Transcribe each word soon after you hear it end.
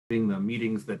the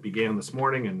meetings that began this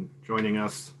morning and joining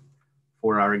us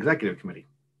for our executive committee.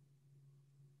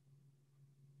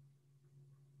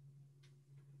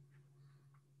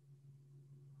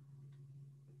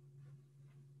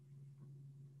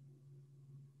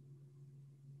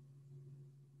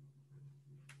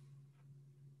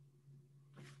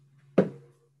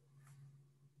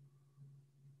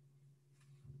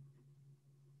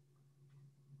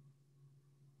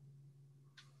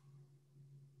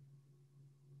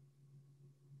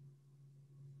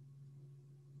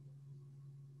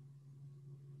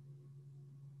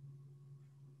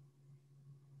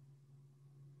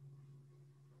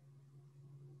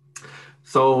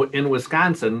 So in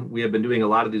Wisconsin, we have been doing a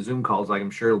lot of the Zoom calls, like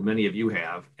I'm sure many of you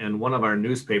have, and one of our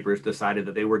newspapers decided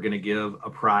that they were going to give a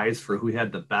prize for who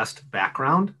had the best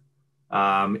background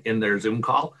in their Zoom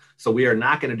call. So we are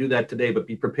not going to do that today, but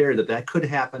be prepared that that could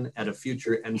happen at a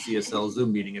future NCSL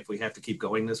Zoom meeting if we have to keep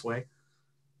going this way.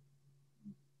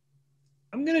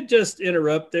 I'm going to just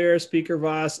interrupt there, Speaker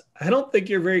Voss. I don't think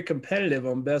you're very competitive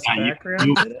on best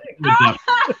background today. That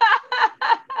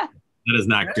is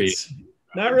not great.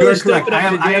 Not really stepping up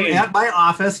your game. I am at my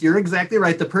office. You're exactly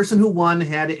right. The person who won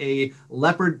had a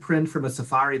leopard print from a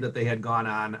safari that they had gone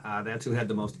on. That's who had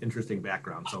the most interesting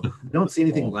background. So I don't see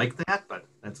anything like that, but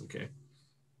that's okay.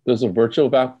 There's a virtual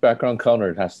background counter.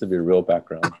 It has to be a real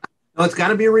background. No, it's got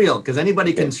to be real because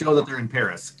anybody can show that they're in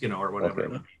Paris, you know, or whatever.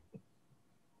 Okay.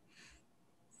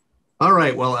 All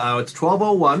right. Well, it's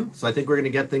 12:01, so I think we're going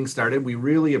to get things started. We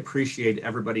really appreciate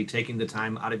everybody taking the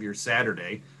time out of your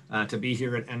Saturday to be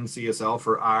here at NCSL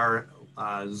for our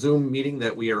Zoom meeting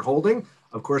that we are holding.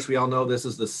 Of course, we all know this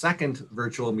is the second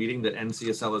virtual meeting that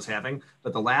NCSL is having,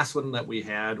 but the last one that we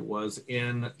had was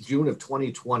in June of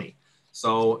 2020.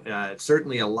 So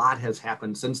certainly a lot has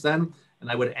happened since then.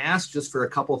 And I would ask just for a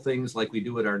couple things like we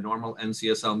do at our normal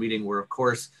NCSL meeting, where of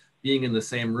course, being in the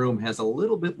same room has a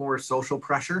little bit more social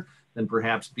pressure than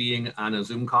perhaps being on a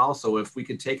Zoom call. So if we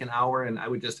could take an hour, and I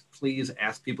would just please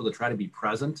ask people to try to be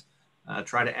present,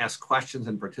 try to ask questions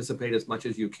and participate as much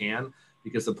as you can,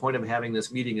 because the point of having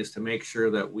this meeting is to make sure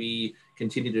that we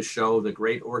continue to show the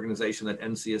great organization that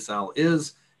NCSL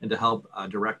is and to help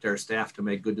direct our staff to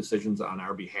make good decisions on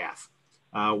our behalf.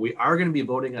 We are going to be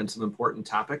voting on some important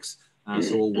topics,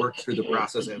 so we'll work through the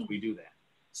process as we do that.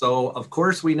 So, of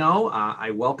course, we know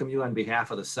I welcome you on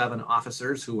behalf of the 7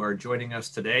 officers who are joining us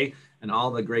today and all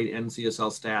the great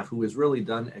NCSL staff who has really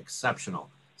done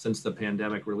exceptional since the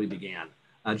pandemic really began.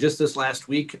 Just this last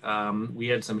week, we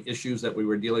had some issues that we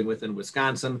were dealing with in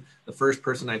Wisconsin. The first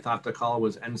person I thought to call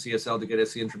was NCSL to get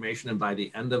us the information, and by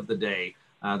the end of the day,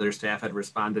 their staff had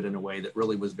responded in a way that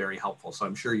really was very helpful. So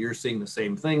I'm sure you're seeing the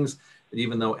same things, that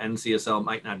even though NCSL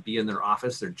might not be in their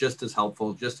office, they're just as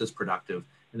helpful, just as productive,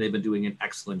 and they've been doing an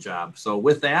excellent job. So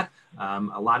with that,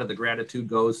 a lot of the gratitude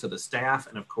goes to the staff,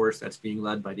 and of course, that's being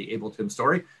led by the Able Tim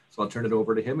Story. So I'll turn it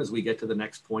over to him as we get to the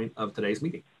next point of today's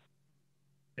meeting.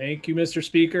 Thank you, Mr.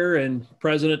 Speaker and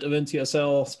President of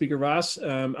NCSL, Speaker Voss.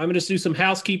 I'm going to just do some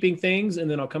housekeeping things, and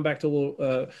then I'll come back to a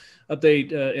little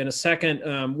update in a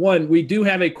second. One, we do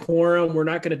have a quorum. We're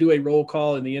not going to do a roll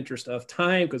call in the interest of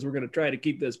time because we're going to try to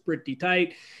keep this pretty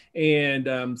tight.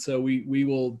 And so we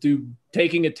will do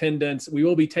taking attendance. We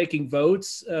will be taking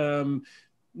votes.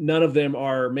 None of them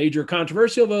are major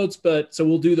controversial votes, but so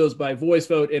we'll do those by voice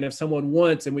vote. And if someone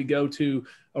wants and we go to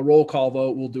a roll call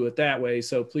vote, we'll do it that way.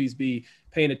 So please be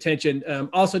paying attention.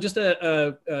 Also, just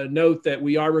a note that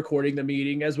we are recording the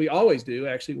meeting, as we always do,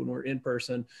 actually, when we're in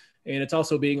person. And it's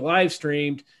also being live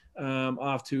streamed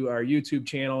off to our YouTube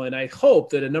channel. And I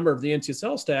hope that a number of the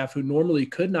NCSL staff who normally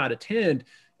could not attend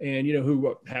and, you know,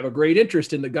 who have a great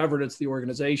interest in the governance of the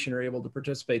organization are able to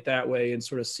participate that way and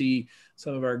sort of see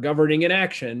some of our governing in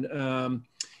action.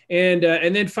 And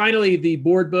then finally, the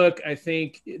board book, I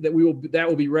think that that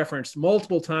will be referenced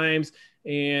multiple times.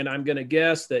 And I'm going to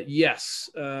guess that, yes,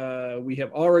 we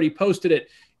have already posted it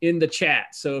in the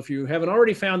chat. So if you haven't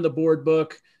already found the board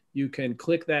book, you can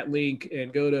click that link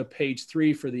and go to page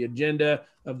 3 for the agenda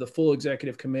of the full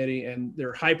executive committee. And there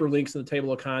are hyperlinks in the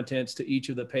table of contents to each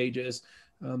of the pages.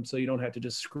 So you don't have to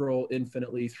just scroll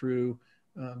infinitely through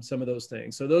some of those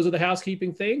things. So those are the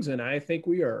housekeeping things, and I think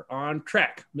we are on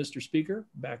track. Mr. Speaker,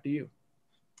 back to you.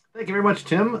 Thank you very much,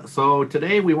 Tim. So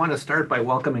today we want to start by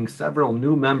welcoming several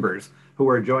new members who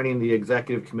are joining the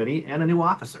executive committee and a new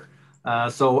officer.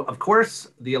 So of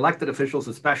course, the elected officials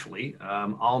especially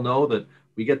all know that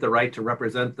we get the right to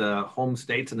represent the home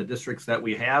states and the districts that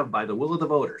we have by the will of the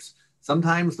voters.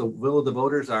 Sometimes the will of the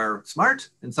voters are smart,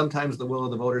 and sometimes the will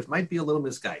of the voters might be a little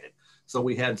misguided. So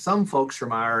we had some folks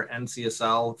from our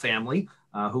NCSL family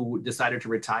who decided to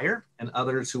retire, and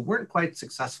others who weren't quite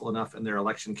successful enough in their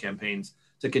election campaigns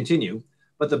to continue.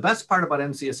 But the best part about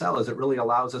NCSL is it really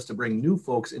allows us to bring new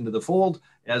folks into the fold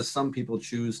as some people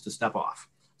choose to step off.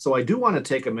 So I do want to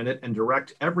take a minute and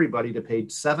direct everybody to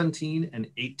page 17 and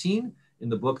 18 in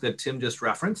the book that Tim just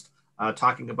referenced,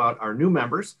 talking about our new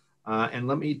members. And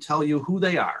let me tell you who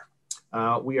they are.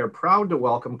 We are proud to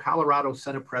welcome Colorado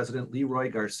Senate President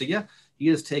Leroy Garcia. He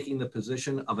is taking the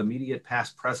position of immediate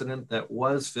past president that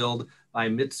was filled by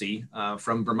Mitzi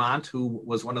from Vermont, who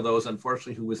was one of those,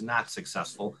 unfortunately, who was not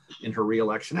successful in her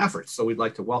reelection efforts. So we'd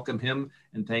like to welcome him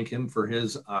and thank him for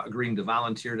his agreeing to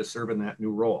volunteer to serve in that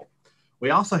new role. We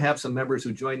also have some members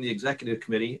who joined the executive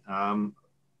committee,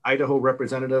 Idaho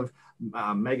Representative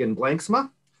Megan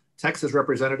Blanksma, Texas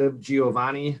Representative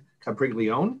Giovanni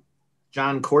Capriglione,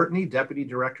 John Courtney, Deputy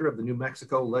Director of the New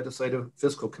Mexico Legislative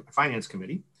Fiscal Finance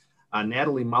Committee,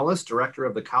 Natalie Mullis, Director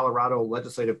of the Colorado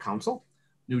Legislative Council,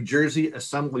 New Jersey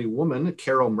Assemblywoman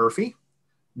Carol Murphy,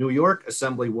 New York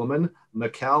Assemblywoman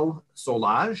Mikel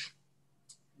Solage,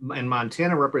 and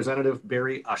Montana Representative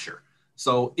Barry Usher.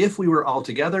 So if we were all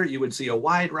together, you would see a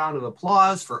wide round of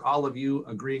applause for all of you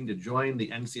agreeing to join the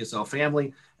NCSL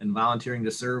family and volunteering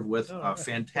to serve with a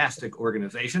fantastic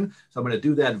organization. So I'm going to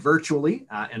do that virtually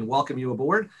and welcome you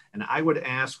aboard. And I would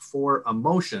ask for a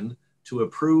motion to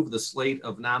approve the slate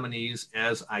of nominees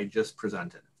as I just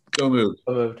presented. So moved.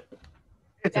 So moved.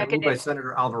 It's moved by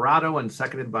Senator Alvarado and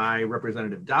seconded by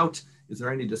Representative Daudt. Is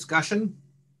there any discussion?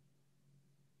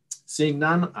 Seeing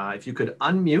none, if you could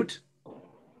unmute.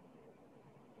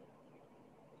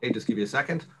 Okay, just give you a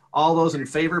second. All those in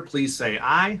favor, please say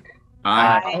aye.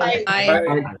 Aye.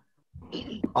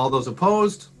 Aye. All those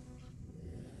opposed?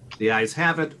 The ayes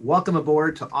have it. Welcome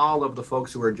aboard to all of the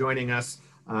folks who are joining us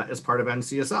as part of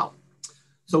NCSL.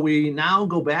 So we now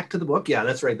go back to the book. Yeah,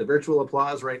 that's right. The virtual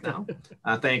applause right now.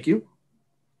 Thank you.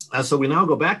 So we now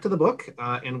go back to the book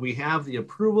and we have the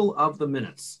approval of the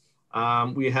minutes.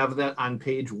 We have that on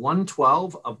page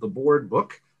 112 of the board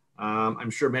book. I'm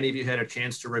sure many of you had a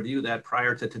chance to review that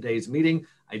prior to today's meeting.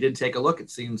 I did take a look. It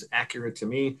seems accurate to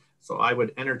me. So I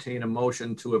would entertain a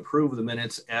motion to approve the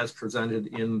minutes as presented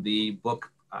in the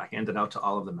book handed out to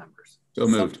all of the members. So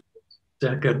moved.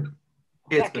 Second.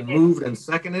 It's been moved and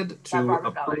seconded to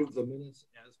approve the minutes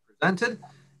as presented.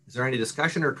 Is there any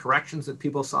discussion or corrections that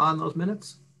people saw in those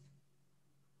minutes?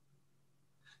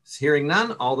 Hearing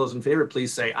none, all those in favor,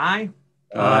 please say aye.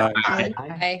 Aye. Aye.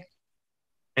 Aye.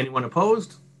 Anyone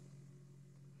opposed?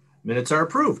 Minutes are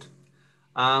approved.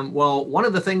 Well, one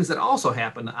of the things that also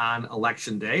happened on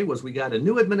election day was we got a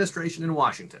new administration in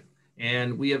Washington.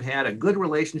 And we have had a good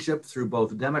relationship through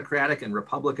both Democratic and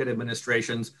Republican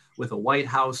administrations with the White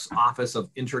House Office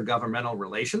of Intergovernmental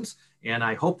Relations. And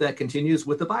I hope that continues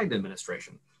with the Biden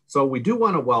administration. So we do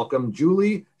want to welcome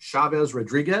Julie Chavez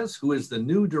Rodriguez, who is the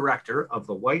new director of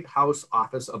the White House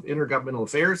Office of Intergovernmental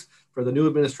Affairs for the new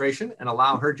administration, and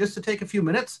allow her just to take a few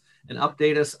minutes and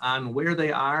update us on where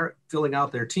they are filling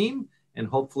out their team and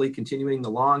hopefully continuing the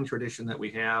long tradition that we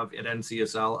have at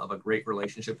NCSL of a great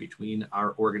relationship between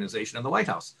our organization and the White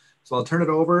House. So I'll turn it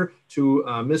over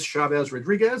to Ms. Chavez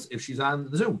Rodriguez if she's on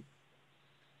the Zoom.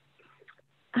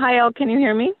 Hi, all. Can you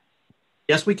hear me?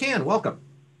 Yes, we can. Welcome.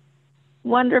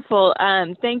 Wonderful.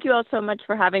 Thank you all so much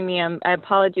for having me. I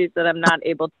apologize that I'm not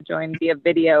able to join via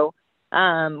video.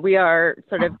 We are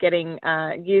sort of getting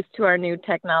used to our new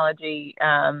technology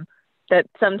that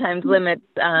sometimes limits,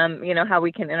 how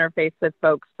we can interface with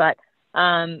folks. But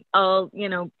I'll,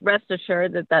 rest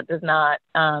assured that that does not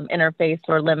interface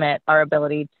or limit our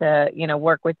ability to,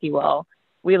 work with you all.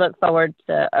 We look forward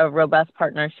to a robust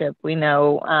partnership. We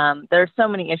know there are so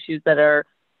many issues that are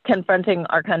confronting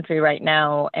our country right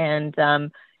now, and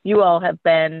you all have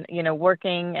been,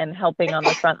 working and helping on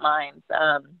the front lines,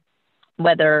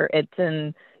 whether it's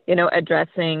in,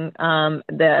 addressing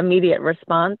the immediate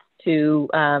response to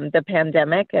the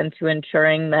pandemic and to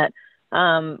ensuring that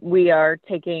we are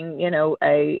taking,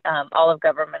 a all of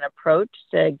government approach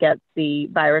to get the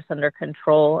virus under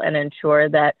control and ensure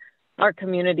that our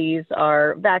communities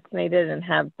are vaccinated and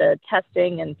have the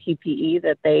testing and PPE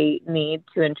that they need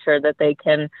to ensure that they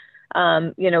can,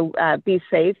 be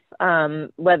safe,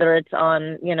 whether it's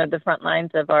on, the front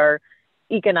lines of our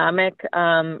economic,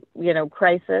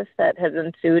 crisis that has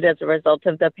ensued as a result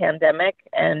of the pandemic,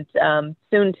 and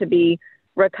soon to be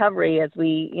recovery as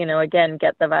we, again,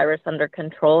 get the virus under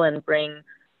control and bring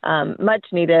much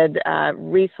needed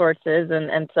resources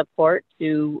and support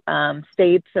to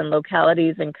states and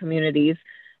localities and communities,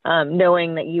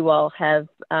 knowing that you all have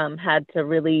had to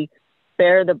really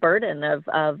bear the burden of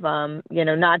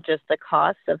not just the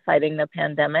costs of fighting the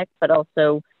pandemic, but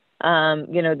also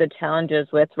the challenges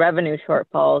with revenue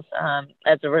shortfalls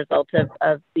as a result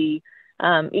of the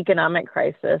economic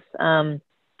crisis.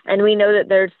 And we know that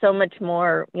there's so much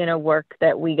more, work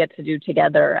that we get to do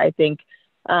together. I think,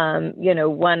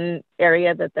 one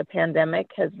area that the pandemic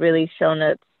has really shown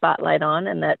a spotlight on,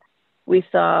 and that we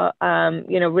saw,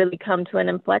 really come to an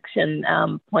inflection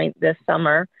point this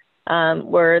summer,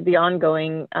 were the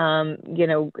ongoing,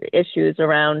 issues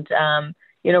around,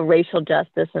 racial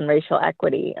justice and racial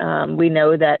equity. We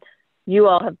know that you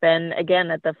all have been,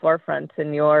 again, at the forefront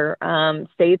in your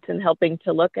states and helping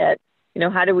to look at,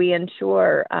 how do we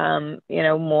ensure,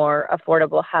 more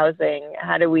affordable housing?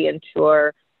 How do we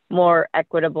ensure more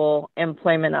equitable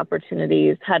employment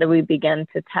opportunities? How do we begin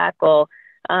to tackle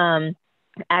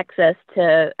access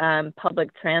to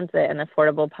public transit and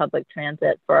affordable public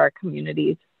transit for our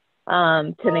communities,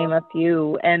 to name a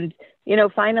few? And,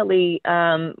 finally,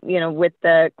 with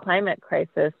the climate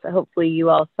crisis, hopefully you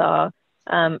all saw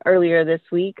earlier this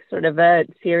week sort of a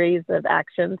series of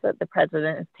actions that the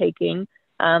president is taking,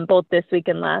 both this week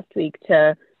and last week,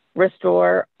 to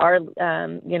restore our,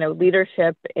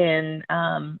 leadership in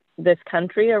this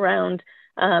country around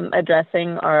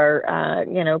addressing our,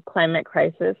 climate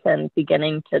crisis and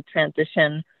beginning to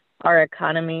transition our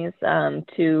economies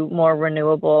to more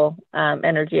renewable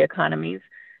energy economies,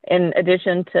 in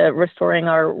addition to restoring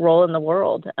our role in the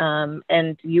world.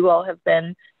 And you all have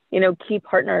been, key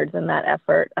partners in that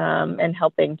effort and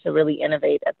helping to really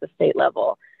innovate at the state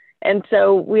level. And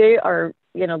so we are,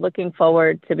 looking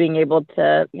forward to being able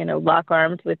to, lock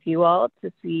arms with you all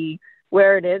to see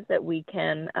where it is that we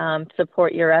can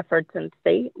support your efforts in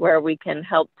state, where we can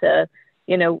help to,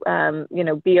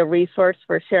 be a resource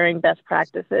for sharing best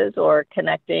practices or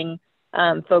connecting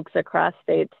folks across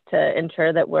states to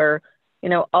ensure that we're,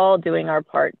 all doing our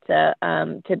part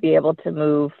to be able to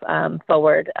move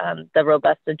forward the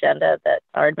robust agenda that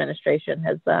our administration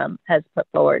has put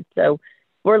forward. So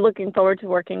we're looking forward to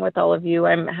working with all of you.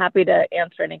 I'm happy to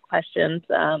answer any questions,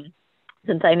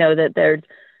 since I know that there's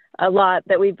a lot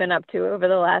that we've been up to over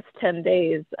the last 10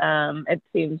 days. It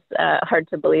seems hard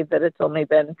to believe that it's only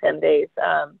been 10 days.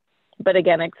 But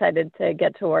again, excited to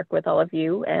get to work with all of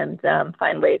you and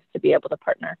find ways to be able to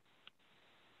partner.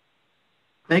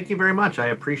 Thank you very much. I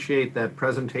appreciate that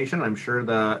presentation. I'm sure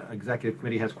the executive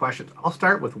committee has questions. I'll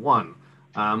start with one.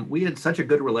 We had such a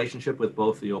good relationship with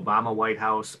both the Obama White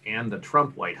House and the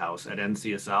Trump White House at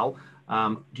NCSL.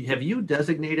 Have you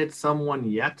designated someone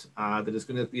yet that is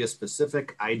going to be a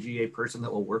specific IGA person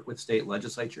that will work with state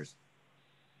legislatures?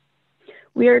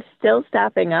 We are still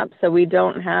staffing up, so we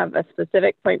don't have a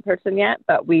specific point person yet,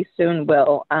 but we soon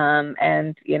will.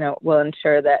 And, we'll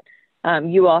ensure that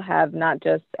you all have not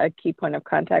just a key point of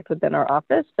contact within our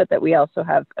office, but that we also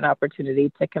have an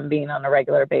opportunity to convene on a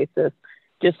regular basis,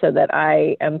 just so that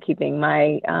I am keeping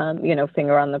my,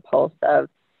 finger on the pulse of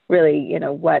really,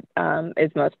 what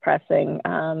is most pressing,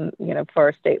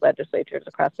 for state legislatures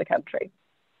across the country.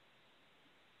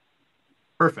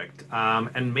 Perfect.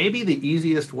 And maybe the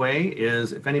easiest way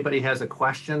is if anybody has a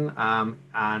question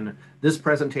on this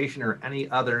presentation or any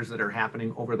others that are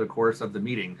happening over the course of the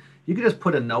meeting, you can just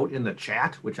put a note in the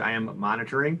chat, which I am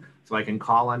monitoring, so I can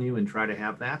call on you and try to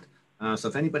have that. So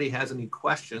if anybody has any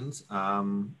questions,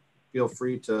 feel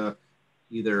free to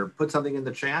either put something in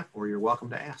the chat or you're welcome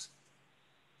to ask.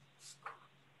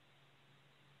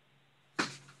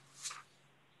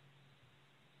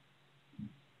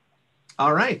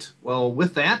 All right. Well,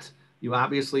 with that, you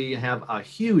obviously have a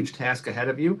huge task ahead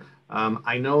of you.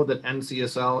 I know that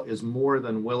NCSL is more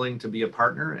than willing to be a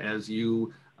partner as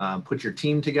you put your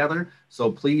team together.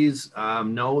 So please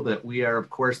know that we are,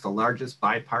 of course, the largest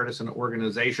bipartisan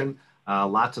organization.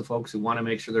 Lots of folks who want to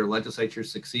make sure their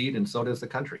legislatures succeed, and so does the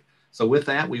country. So with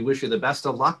that, we wish you the best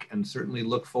of luck and certainly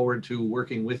look forward to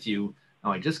working with you.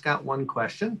 Now, I just got one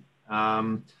question.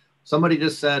 Somebody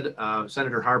just said,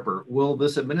 Senator Harper, will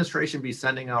this administration be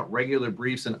sending out regular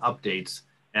briefs and updates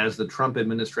as the Trump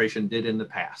administration did in the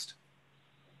past?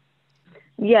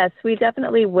 Yes, we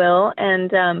definitely will.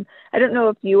 And I don't know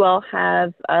if you all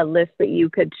have a list that you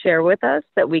could share with us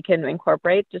that we can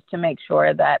incorporate just to make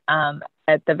sure that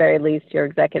at the very least your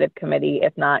executive committee,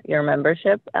 if not your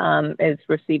membership, is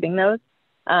receiving those.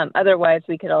 Otherwise,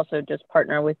 we could also just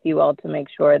partner with you all to make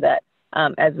sure that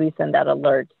as we send out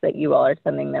alerts that you all are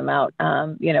sending them out,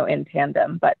 in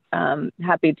tandem. But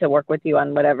happy to work with you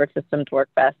on whatever systems work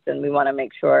best. And we want to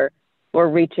make sure we're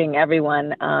reaching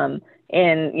everyone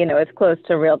in, as close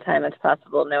to real time as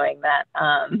possible, knowing that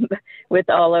with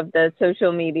all of the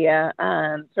social media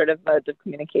sort of modes of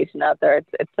communication out there,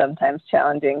 it's sometimes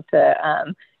challenging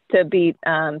to beat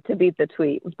the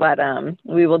tweet, but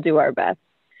we will do our best.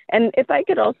 And if I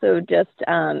could also just,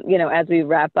 as we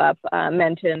wrap up,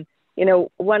 mention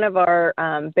one of our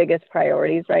biggest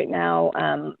priorities right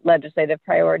now, legislative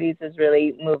priorities, is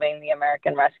really moving the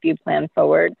American Rescue Plan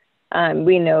forward.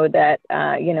 We know that,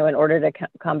 in order to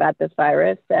combat this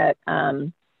virus, that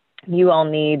you all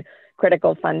need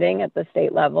critical funding at the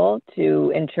state level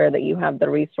to ensure that you have the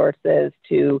resources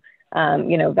to,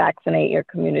 vaccinate your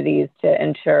communities, to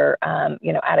ensure,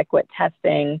 adequate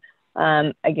testing,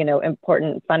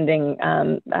 important funding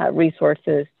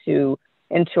resources to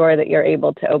ensure that you're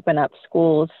able to open up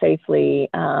schools safely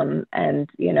and,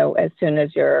 as soon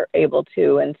as you're able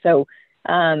to. And so,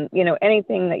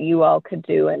 anything that you all could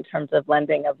do in terms of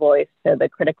lending a voice to the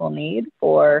critical need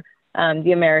for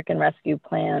the American Rescue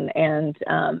Plan and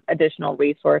additional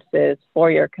resources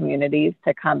for your communities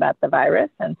to combat the virus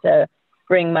and to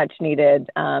bring much needed,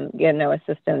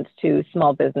 assistance to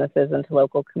small businesses and to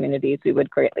local communities, we would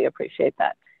greatly appreciate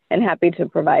that. And happy to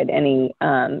provide any,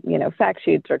 fact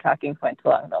sheets or talking points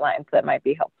along the lines that might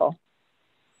be helpful.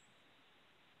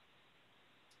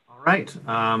 All right.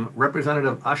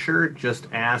 Representative Usher just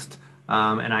asked,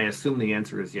 and I assume the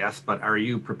answer is yes, but are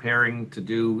you preparing to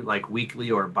do like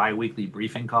weekly or bi-weekly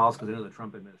briefing calls? Because I know the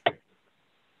Trump administration.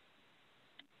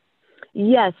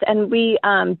 Yes, and we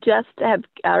just have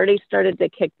already started to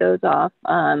kick those off.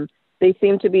 They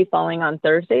seem to be falling on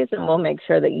Thursdays, and we'll make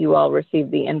sure that you all receive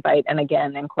the invite and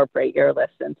again, incorporate your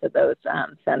list into those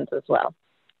sends as well.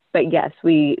 But yes,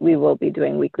 we will be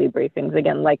doing weekly briefings,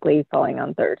 again, likely falling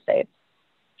on Thursdays.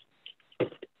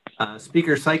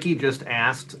 Speaker Psyche just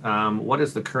asked, what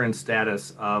is the current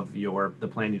status of the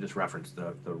plan you just referenced,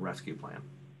 the rescue plan?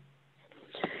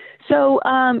 So,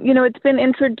 it's been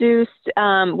introduced.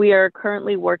 We are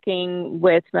currently working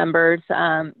with members,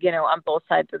 on both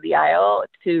sides of the aisle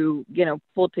to,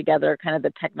 pull together kind of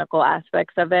the technical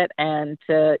aspects of it and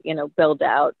to, build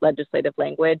out legislative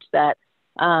language that,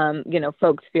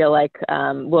 folks feel like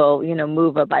will,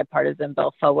 move a bipartisan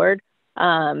bill forward.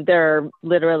 There are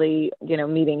literally,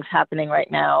 meetings happening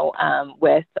right now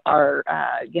with our,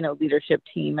 leadership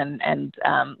team and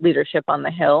leadership on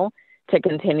the Hill to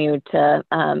continue to,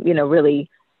 really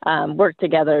work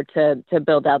together to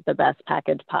build out the best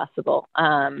package possible.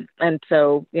 And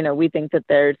so, we think that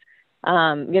there's,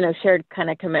 shared kind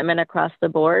of commitment across the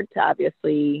board to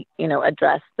obviously,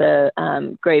 address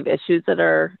the grave issues that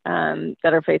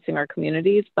are facing our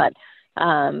communities. But,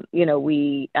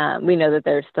 we know that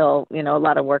there's still, a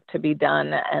lot of work to be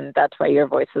done. And that's why your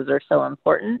voices are so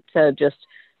important to just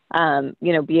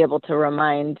be able to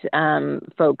remind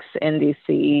folks in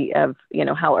DC of,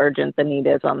 how urgent the need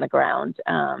is on the ground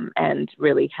and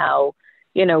really how,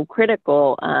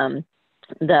 critical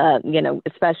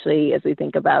especially as we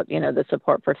think about, the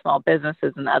support for small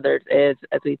businesses and others is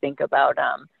as we think about,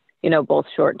 both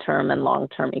short-term and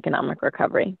long-term economic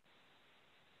recovery.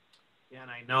 Yeah,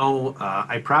 and I know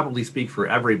I probably speak for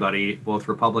everybody, both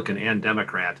Republican and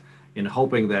Democrat, in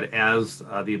hoping that as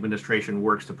the administration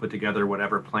works to put together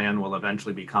whatever plan will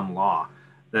eventually become law,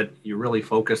 that you really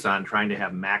focus on trying to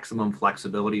have maximum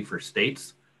flexibility for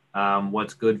states.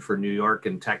 What's good for New York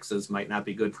and Texas might not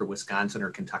be good for Wisconsin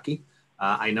or Kentucky.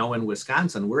 I know in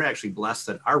Wisconsin, we're actually blessed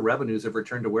that our revenues have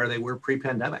returned to where they were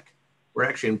pre-pandemic. We're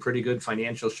actually in pretty good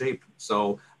financial shape.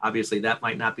 So obviously that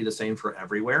might not be the same for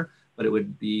everywhere, but it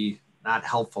would be not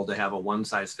helpful to have a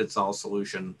one-size-fits-all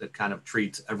solution that kind of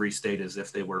treats every state as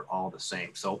if they were all the same.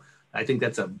 So I think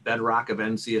that's a bedrock of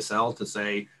NCSL to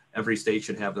say every state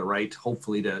should have the right,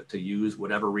 hopefully, to use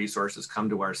whatever resources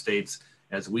come to our states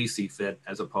as we see fit,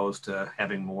 as opposed to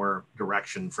having more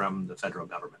direction from the federal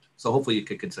government. So hopefully you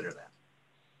could consider that.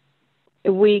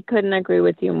 We couldn't agree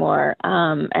with you more.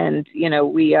 And,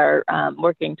 we are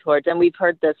working towards, and we've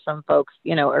heard this from folks,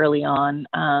 early on,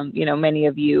 many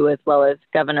of you, as well as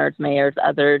governors, mayors,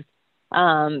 others,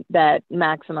 that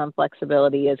maximum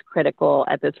flexibility is critical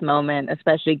at this moment,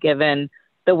 especially given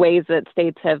the ways that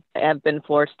states have been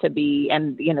forced to be,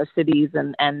 and, cities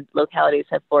and localities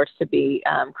have forced to be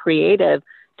creative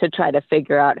to try to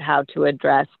figure out how to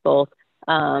address both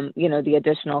the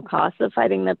additional costs of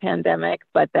fighting the pandemic,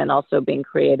 but then also being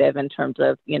creative in terms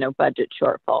of, budget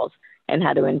shortfalls and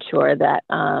how to ensure that,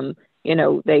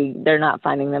 they're not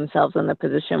finding themselves in the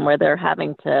position where they're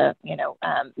having to,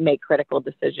 make critical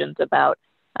decisions about,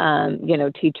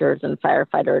 teachers and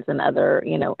firefighters and other,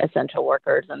 essential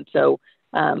workers. And so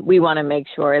we want to make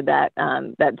sure that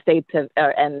that states have,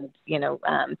 and,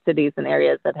 cities and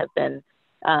areas that have been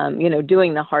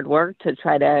doing the hard work to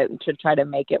try to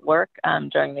make it work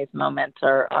during these moments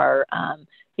are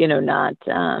not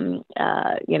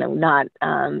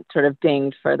sort of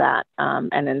dinged for that,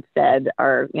 and instead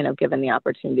are given the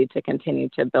opportunity to continue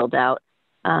to build out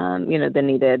the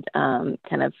needed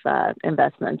kind of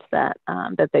investments that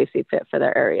they see fit for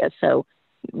their areas. So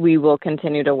we will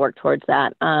continue to work towards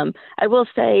that. I will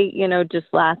say, just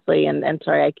lastly, and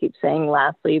sorry, I keep saying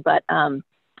lastly, but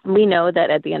we know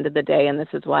that at the end of the day, and this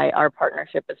is why our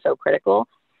partnership is so critical,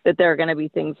 that there are going to be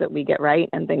things that we get right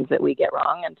and things that we get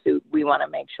wrong. And so we want to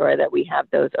make sure that we have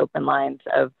those open lines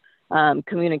of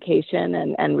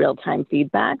communication and real-time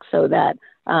feedback, so that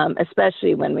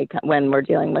especially when we're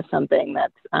dealing with something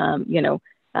that's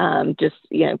just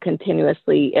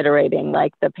continuously iterating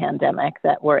like the pandemic,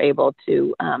 that we're able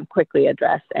to quickly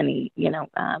address any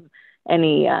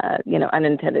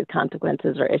unintended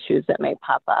consequences or issues that may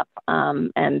pop up,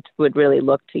 and would really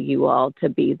look to you all to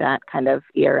be that kind of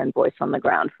ear and voice on the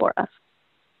ground for us.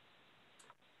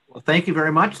 Well, thank you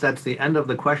very much. That's the end of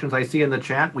the questions I see in the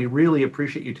chat. We really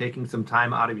appreciate you taking some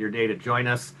time out of your day to join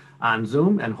us on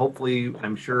Zoom, and hopefully,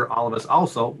 I'm sure all of us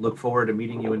also look forward to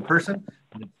meeting you in person.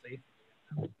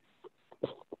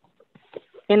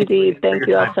 Indeed. Thank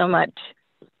you all so much.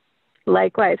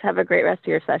 Likewise. Have a great rest of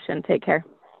your session. Take care.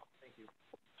 Thank you.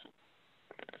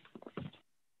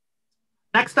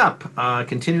 Next up,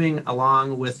 continuing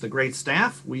along with the great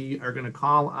staff, we are going to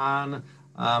call on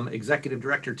Executive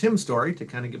Director Tim Story to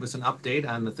kind of give us an update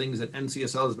on the things that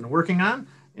NCSL has been working on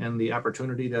and the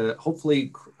opportunity to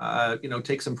hopefully,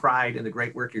 take some pride in the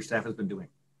great work your staff has been doing.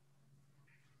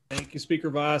 Thank you, Speaker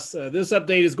Voss. This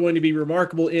update is going to be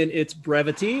remarkable in its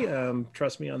brevity.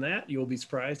 Trust me on that. You'll be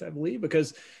surprised, I believe,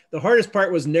 because the hardest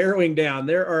part was narrowing down.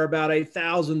 There are about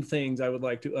 1,000 things I would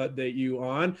like to update you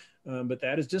on, but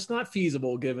that is just not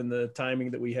feasible given the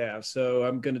timing that we have. So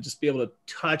I'm going to just be able to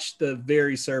touch the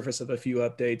very surface of a few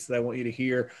updates that I want you to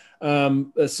hear.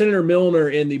 Senator Milner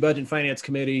in the Budget and Finance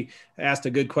Committee asked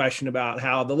a good question about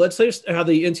how the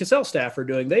NCSL staff are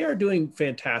doing. They are doing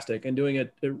fantastic and doing a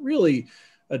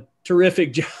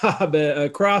terrific job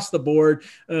across the board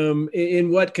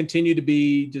in what continue to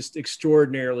be just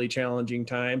extraordinarily challenging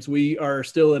times. We are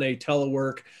still in a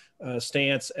telework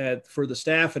stance for the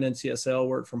staff at NCSL,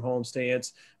 work from home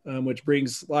stance, which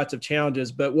brings lots of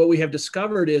challenges. But what we have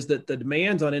discovered is that the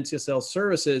demands on NCSL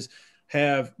services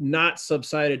have not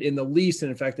subsided in the least, and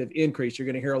in fact, have increased. You're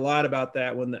going to hear a lot about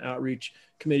that when the outreach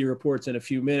committee reports in a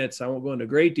few minutes. I won't go into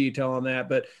great detail on that,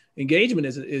 but engagement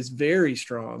is very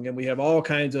strong, and we have all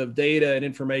kinds of data and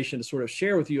information to sort of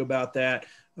share with you about that.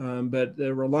 But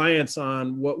the reliance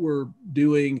on what we're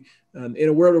doing in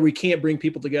a world where we can't bring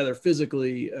people together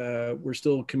physically, we're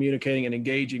still communicating and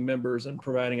engaging members and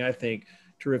providing, I think,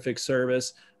 terrific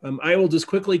service. I will just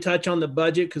quickly touch on the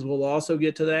budget because we'll also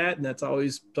get to that, and that's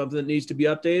always something that needs to be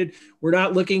updated. We're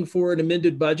not looking for an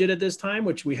amended budget at this time,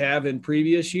 which we have in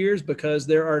previous years, because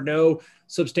there are no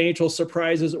substantial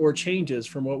surprises or changes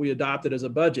from what we adopted as a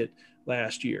budget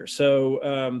last year.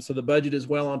 So, so the budget is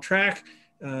well on track.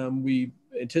 We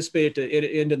anticipate it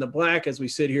to end in the black as we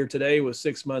sit here today with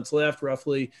 6 months left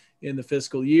roughly in the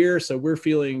fiscal year. So we're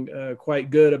feeling quite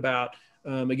good about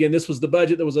again, this was the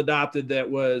budget that was adopted that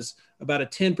was about a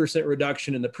 10%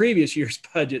 reduction in the previous year's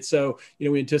budget. So,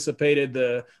 we anticipated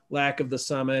the lack of the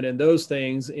summit and those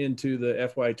things into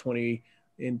the FY21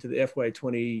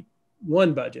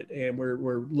 budget. And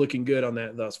we're looking good on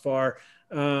that thus far.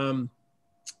 The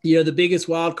biggest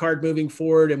wild card moving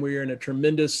forward, and we're in a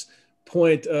tremendous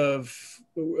point of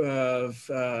I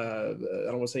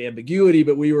don't want to say ambiguity,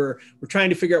 but we're trying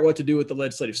to figure out what to do with the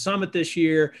legislative summit this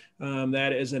year.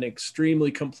 That is an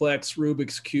extremely complex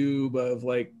Rubik's Cube of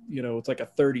it's like a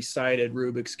 30-sided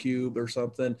Rubik's Cube or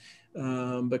something,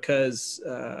 because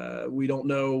we don't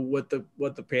know what the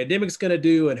pandemic's going to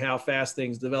do and how fast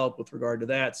things develop with regard to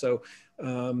that. So,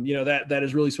 that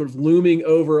is really sort of looming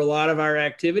over a lot of our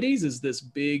activities, is this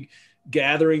big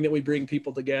gathering that we bring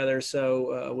people together.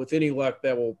 So with any luck,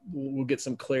 that we'll get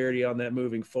some clarity on that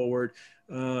moving forward.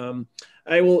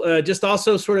 I will just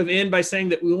also sort of end by saying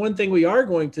that one thing we are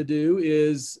going to do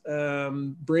is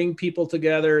bring people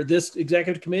together. This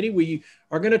executive committee, we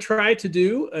are going to try to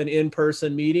do an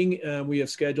in-person meeting. We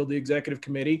have scheduled the executive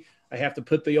committee. I have to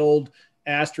put the old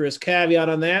asterisk caveat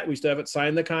on that. We still haven't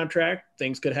signed the contract.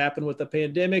 Things could happen with the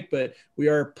pandemic, but we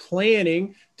are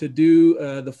planning to do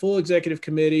the full executive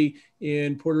committee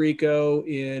in Puerto Rico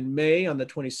in May on the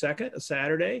 22nd, a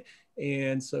Saturday.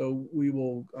 And so we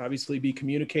will obviously be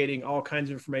communicating all kinds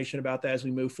of information about that as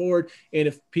we move forward. And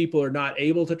if people are not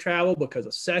able to travel because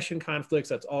of session conflicts,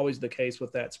 that's always the case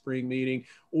with that spring meeting,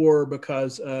 or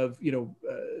because of,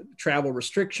 travel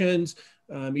restrictions,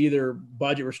 either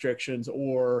budget restrictions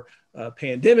or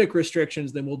pandemic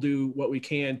restrictions, then we'll do what we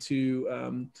can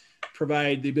to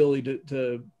provide the ability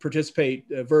to participate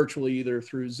virtually, either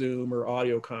through Zoom or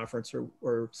audio conference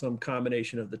or some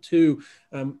combination of the two.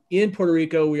 In Puerto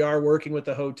Rico, we are working with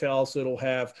the hotel, so it'll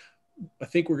have, I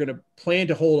think we're going to plan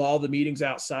to hold all the meetings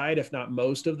outside, if not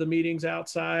most of the meetings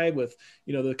outside, with,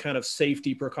 you know, the kind of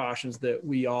safety precautions that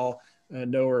we all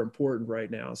know are important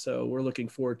right now. So we're looking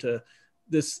forward to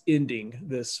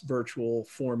this virtual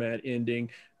format ending.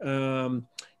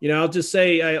 You know, I'll just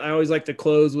say, I always like to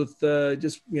close with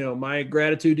just, you know, my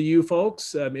gratitude to you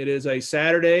folks. It is a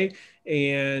Saturday,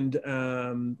 and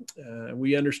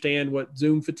we understand what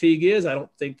Zoom fatigue is. I don't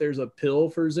think there's a pill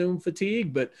for Zoom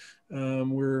fatigue, but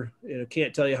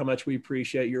can't tell you how much we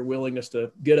appreciate your willingness to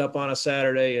get up on a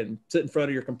Saturday and sit in front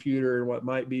of your computer and what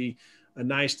might be a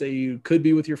nice day you could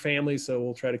be with your family. So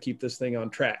we'll try to keep this thing on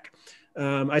track.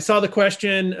 I saw the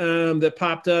question that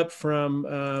popped up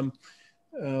from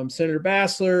Senator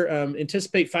Bassler.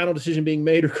 Anticipate final decision being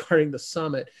made regarding the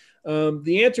summit.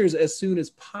 The answer is as soon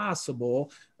as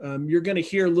possible. You're going to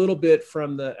hear a little bit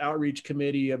from the outreach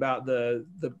committee about the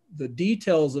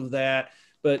details of that.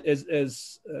 But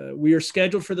as we are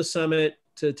scheduled for the summit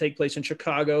to take place in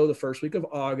Chicago the first week of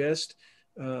August,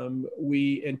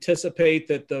 we anticipate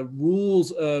that the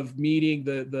rules of meeting,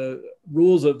 the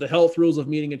health rules of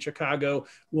meeting in Chicago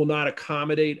will not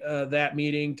accommodate that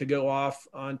meeting to go off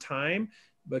on time,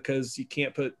 because you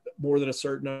can't put more than a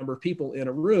certain number of people in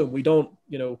a room. We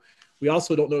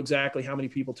also don't know exactly how many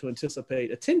people to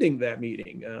anticipate attending that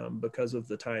meeting because of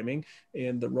the timing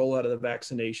and the rollout of the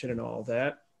vaccination and all of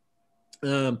that.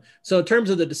 So in terms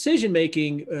of the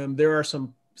decision-making, there are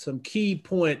some key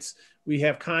points. We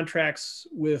have contracts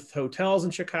with hotels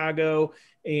in Chicago,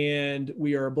 and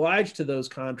we are obliged to those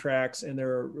contracts. And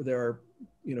there are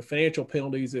financial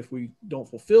penalties if we don't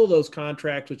fulfill those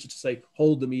contracts, which is to say,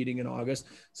 hold the meeting in August.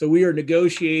 So we are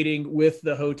negotiating with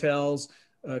the hotels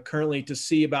currently to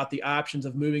see about the options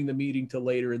of moving the meeting to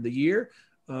later in the year,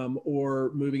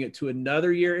 or moving it to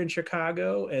another year in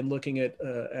Chicago, and looking at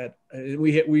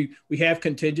we have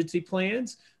contingency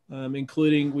plans,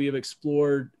 including we have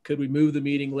explored, could we move the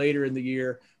meeting later in the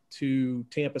year to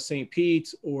Tampa, St.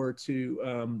 Pete, or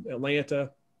to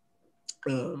Atlanta.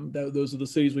 Those are the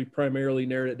cities we primarily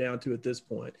narrowed it down to at this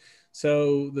point.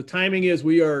 So the timing is,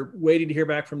 we are waiting to hear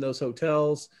back from those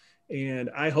hotels, and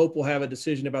I hope we'll have a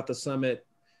decision about the summit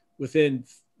within,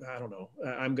 I don't know,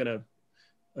 I'm going to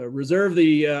reserve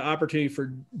the opportunity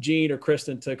for Gene or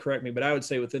Kristen to correct me, but I would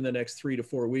say within the next 3 to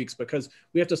 4 weeks, because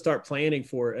we have to start planning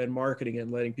for it and marketing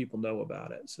and letting people know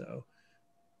about it. So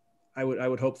I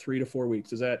would hope 3 to 4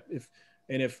 weeks. Is that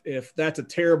if that's a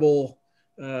terrible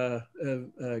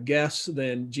guess,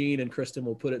 then Gene and Kristen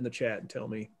will put it in the chat and tell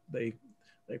me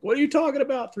what are you talking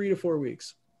about? 3 to 4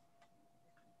 weeks.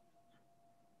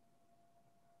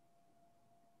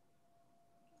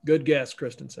 Good guess,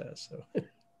 Kristen says. So.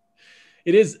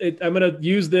 It is. I'm going to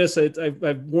use this.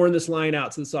 I've worn this line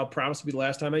out, so I'll promise to be the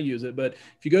last time I use it. But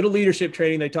if you go to leadership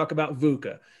training, they talk about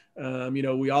VUCA.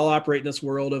 We all operate in this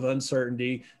world of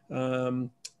uncertainty,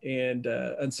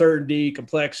 uncertainty,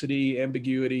 complexity,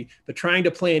 ambiguity. But trying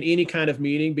to plan any kind of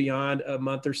meeting beyond a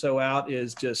month or so out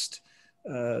is just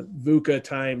VUCA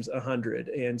times 100.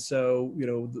 And so,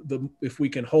 if we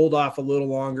can hold off a little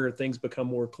longer, things become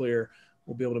more clear,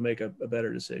 we'll be able to make a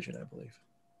better decision, I believe.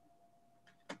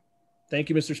 Thank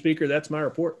you, Mr. Speaker. That's my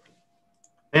report.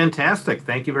 Fantastic.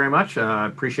 Thank you very much. I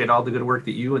appreciate all the good work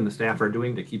that you and the staff are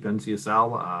doing to keep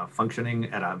NCSL functioning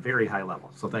at a very high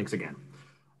level. So thanks again.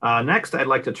 Next, I'd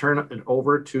like to turn it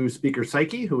over to Speaker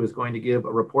Saiki, who is going to give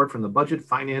a report from the Budget,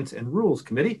 Finance, and Rules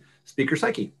Committee. Speaker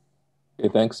Saiki. Okay,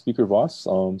 thanks, Speaker Voss.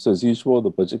 So as usual, the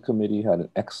Budget Committee had an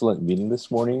excellent meeting this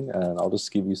morning, and I'll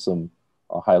just give you some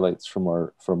highlights from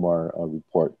our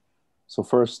report. So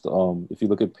first, if you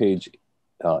look at page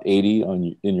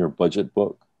 80 in your budget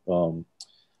book,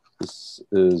 this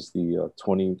is the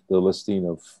listing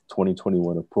of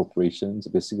 2021 appropriations,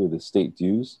 basically the state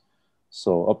dues.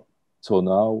 So up till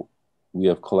now, we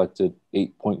have collected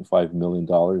 $8.5 million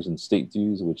in state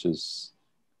dues, which is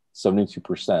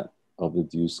 72% of the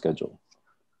dues schedule.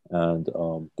 And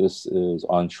this is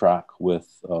on track with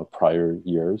prior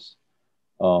years.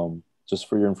 Just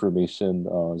for your information,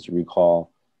 as you recall,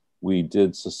 we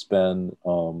did suspend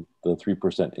the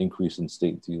 3% increase in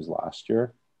state dues last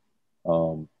year.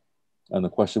 And the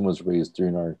question was raised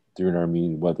during our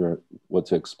meeting what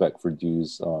to expect for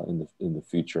dues in the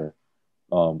future.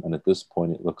 And at this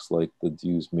point, it looks like the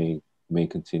dues may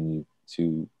continue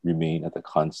to remain at the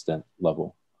constant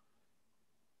level.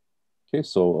 Okay,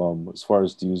 so as far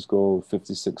as dues go,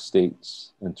 56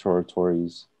 states and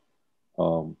territories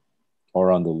are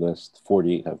on the list.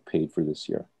 48 have paid for this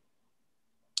year.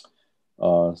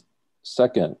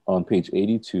 Second, on page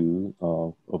 82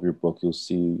 of your book, you'll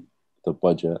see the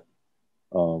budget.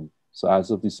 So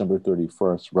as of December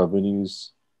 31st,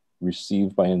 revenues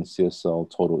received by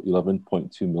NCSL total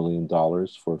 $11.2 million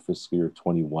for fiscal year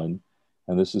 21.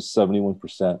 And this is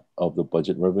 71% of the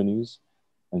budget revenues.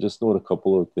 And just note a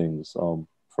couple of things.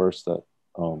 First, that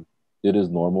it is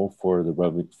normal for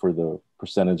the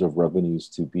percentage of revenues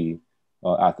to be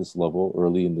at this level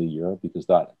early in the year, because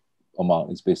that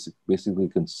amount is basically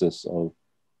consists of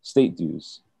state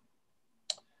dues.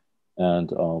 And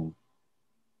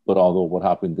but although what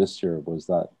happened this year was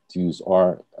that dues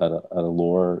are at a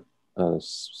lower,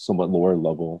 somewhat lower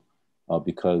level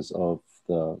because of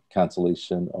the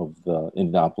cancellation of the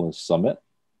Indianapolis Summit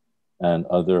and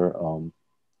other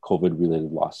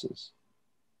COVID-related losses.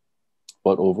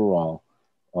 But overall,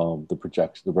 the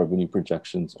revenue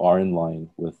projections are in line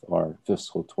with our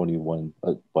fiscal 21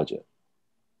 budget.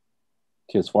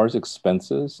 Okay, as far as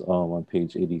expenses, on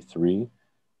page 83,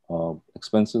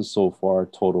 expenses so far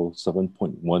total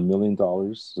 $7.1 million.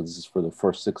 So this is for the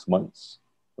first 6 months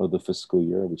of the fiscal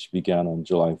year, which began on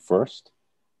July 1st.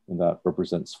 And that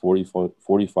represents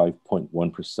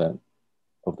 45.1%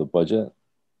 of the budget.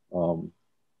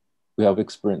 We have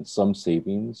experienced some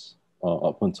savings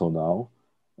up until now,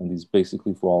 and these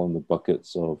basically fall in the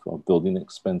buckets of building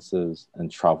expenses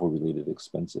and travel-related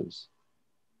expenses.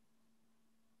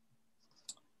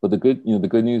 But the good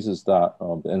news is that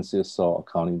the NCSL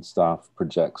accounting staff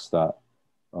projects that,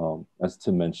 as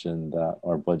Tim mentioned, that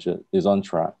our budget is on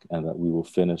track and that we will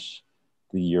finish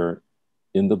the year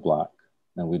in the black,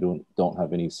 and we don't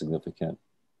have any significant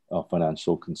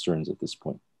financial concerns at this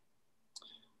point.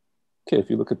 Okay, if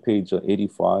you look at page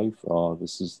 85,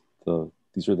 these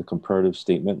are the comparative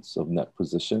statements of net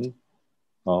position.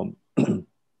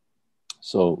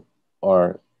 So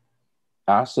our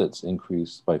assets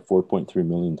increased by $4.3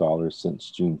 million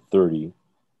since June 30,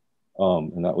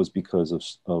 and that was because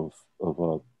of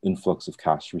an influx of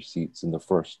cash receipts in the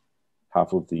first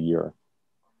half of the year.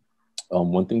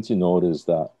 One thing to note is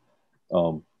that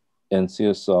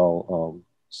NCSL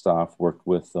staff worked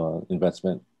with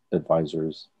investment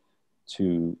advisors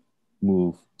to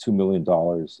move $2 million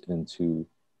into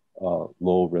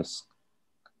low risk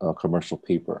commercial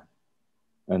paper.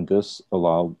 And this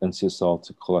allowed NCSL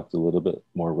to collect a little bit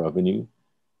more revenue.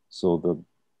 So the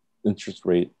interest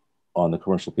rate on the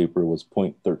commercial paper was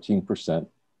 0.13%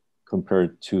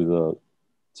 compared to the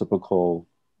typical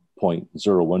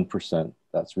 0.01%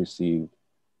 that's received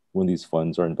when these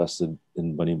funds are invested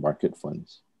in money market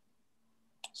funds.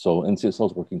 So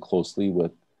NCSL is working closely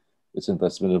with its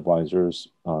investment advisors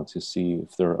to see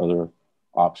if there are other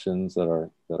options that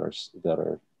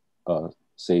are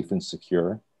safe and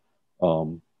secure.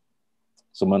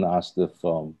 Someone asked if,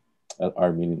 at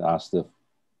our meeting, asked if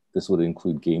this would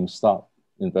include GameStop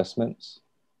investments,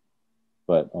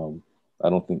 but we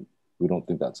don't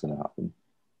think that's going to happen.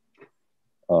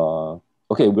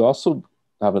 Okay, we also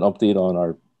have an update on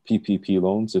our PPP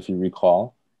loans. If you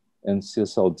recall,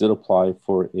 NCSL did apply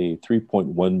for a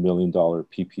 $3.1 million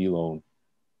PP loan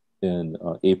in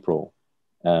April,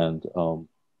 and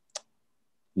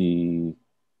the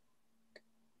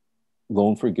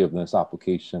loan forgiveness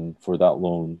application for that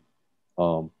loan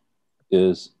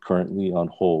is currently on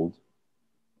hold,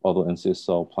 although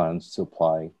NCSL plans to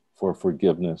apply for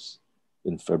forgiveness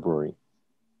in February.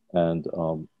 And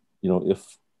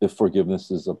if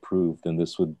forgiveness is approved, then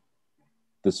this would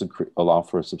allow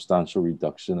for a substantial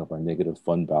reduction of our negative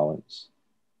fund balance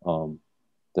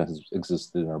that has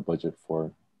existed in our budget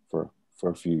for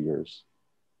a few years.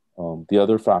 The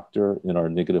other factor in our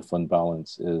negative fund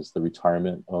balance is the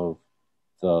retirement of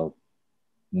the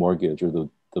mortgage or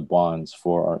the bonds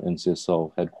for our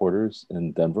NCSL headquarters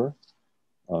in Denver.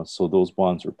 So those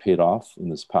bonds were paid off in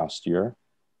this past year,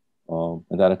 and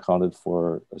that accounted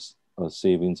for a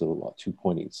savings of about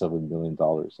 $2.87 million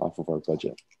off of our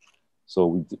budget. So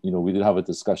we did have a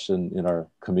discussion in our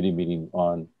committee meeting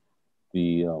on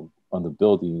the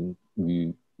building.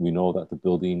 We know that the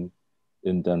building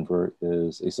in Denver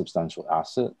is a substantial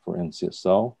asset for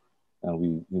NCSL, and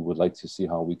we would like to see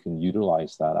how we can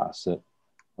utilize that asset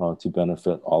to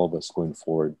benefit all of us going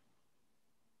forward.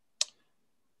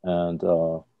 And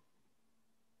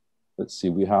let's see,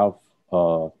 we have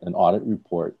an audit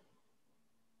report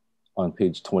on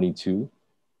page 22.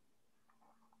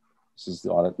 This is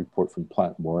the audit report from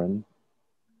Plant Morin.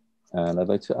 And I'd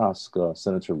like to ask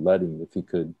Senator Leding if he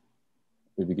could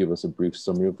maybe give us a brief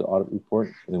summary of the audit report,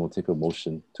 and then we'll take a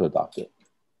motion to adopt it.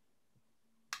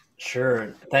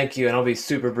 Sure. Thank you. And I'll be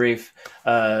super brief.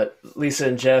 Lisa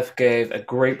and Jeff gave a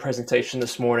great presentation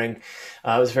this morning.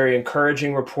 It was a very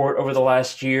encouraging report over the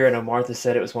last year. I know Martha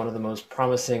said it was one of the most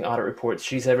promising audit reports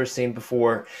she's ever seen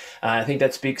before. I think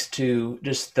that speaks to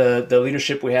just the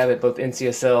leadership we have at both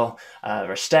NCSL,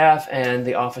 our staff, and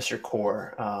the officer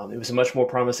corps. It was a much more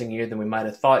promising year than we might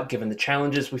have thought, given the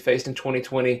challenges we faced in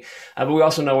 2020. But we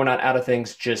also know we're not out of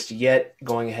things just yet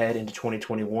going ahead into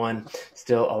 2021.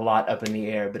 Still a lot up in the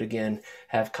air. But again,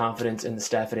 have confidence in the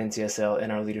staff at NCSL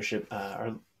and our leadership,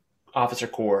 our officer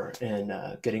corps in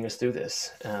getting us through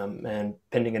this. And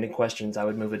pending any questions, I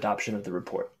would move adoption of the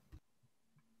report.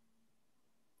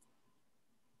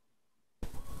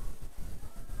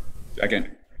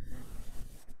 Second.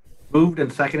 Moved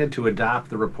and seconded to adopt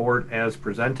the report as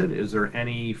presented. Is there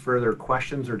any further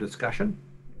questions or discussion?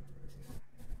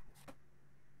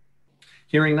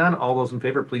 Hearing none, all those in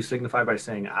favor, please signify by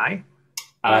saying aye.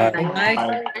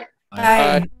 Aye.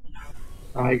 Aye.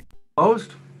 Aye.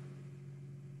 Opposed?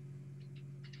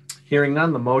 Hearing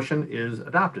none, the motion is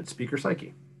adopted. Speaker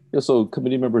Psyche. Yeah, so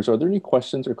committee members, are there any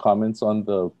questions or comments on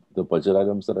the budget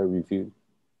items that I reviewed?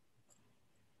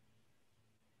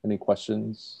 Any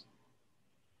questions?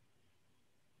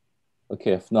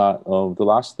 Okay, if not, the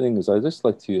last thing is I'd just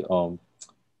like to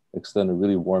extend a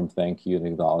really warm thank you and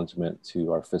acknowledgement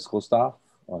to our fiscal staff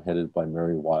headed by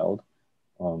Mary Wild.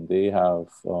 They have,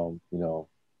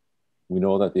 we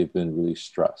know that they've been really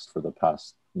stressed for the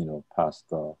past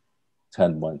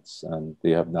 10 months, and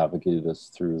they have navigated us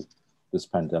through this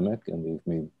pandemic, and they've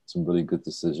made some really good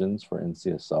decisions for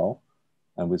NCSL.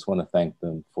 And we just want to thank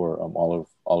them for all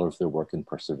of their work and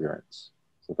perseverance.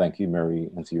 So thank you, Mary,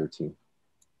 and to your team.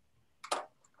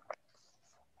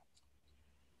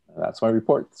 And that's my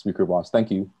report, Speaker Voss.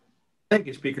 Thank you. Thank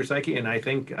you, Speaker Psyche. And I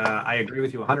think I agree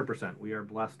with you 100%. We are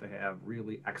blessed to have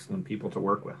really excellent people to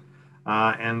work with.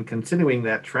 And continuing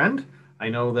that trend, I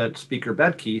know that Speaker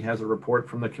Bedke has a report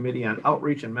from the Committee on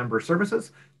Outreach and Member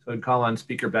Services. So I'd call on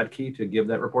Speaker Bedke to give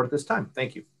that report at this time.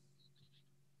 Thank you.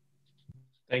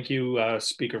 Thank you,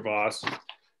 Speaker Voss.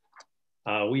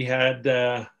 We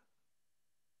had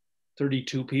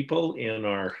 32 people in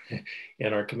our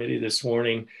committee this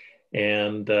morning,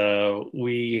 and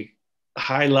we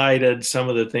highlighted some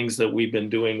of the things that we've been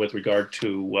doing with regard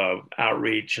to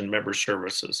outreach and member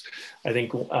services. I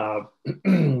think one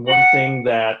thing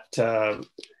that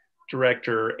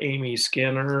Director Amy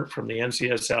Skinner from the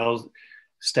NCSL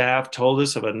staff told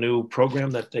us of a new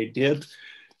program that they did,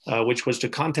 which was to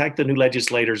contact the new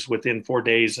legislators within 4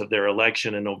 days of their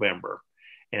election in November.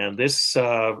 And this,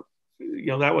 that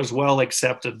was well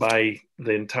accepted by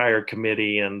the entire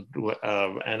committee, and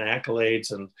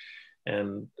accolades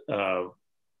and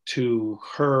to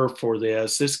her for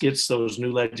this. This gets those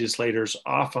new legislators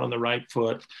off on the right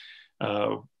foot.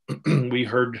 We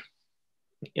heard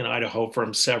in Idaho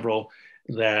from several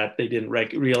that they didn't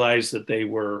realize that they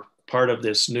were part of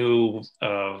this new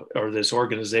or this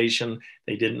organization.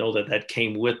 They didn't know that that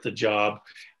came with the job.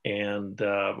 And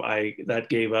that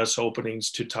gave us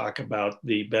openings to talk about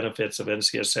the benefits of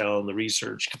NCSL and the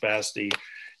research capacity,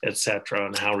 et cetera,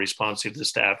 and how responsive the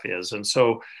staff is. And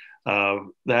so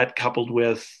that, coupled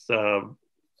with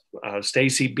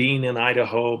Stacy being in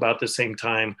Idaho about the same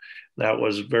time, that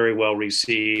was very well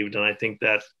received. And I think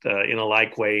that in a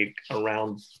like way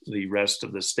around the rest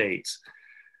of the states.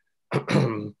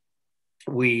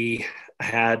 We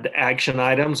had action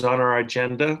items on our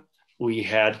agenda. We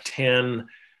had 10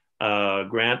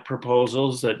 grant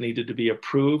proposals that needed to be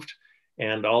approved,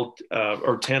 and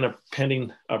 10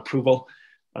 pending approval.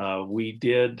 We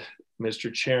did,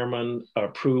 Mr. Chairman,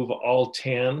 approve all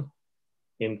 10,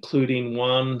 including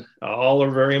one. All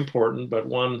are very important, but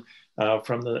one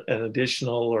from an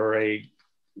additional or a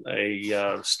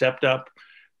stepped up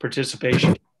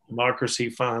participation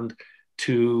democracy fund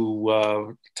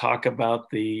to talk about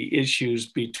the issues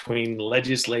between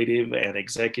legislative and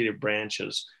executive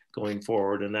branches going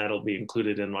forward, and that'll be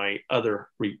included in my other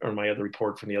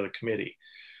report from the other committee.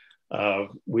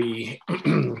 We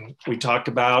talked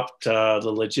about the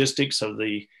logistics of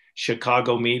the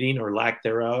Chicago meeting, or lack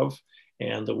thereof,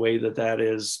 and the way that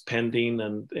is pending.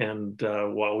 And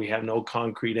while we have no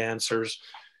concrete answers,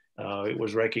 it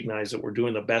was recognized that we're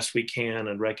doing the best we can,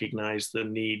 and recognize the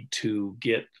need to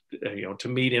get, to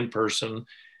meet in person.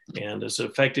 And as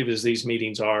effective as these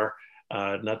meetings are,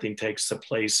 nothing takes the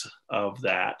place of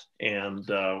that. And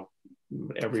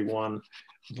everyone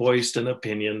voiced an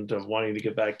opinion of wanting to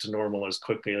get back to normal as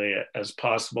quickly as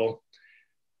possible.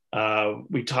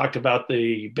 We talked about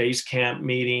the base camp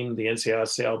meeting, the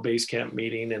NCSL base camp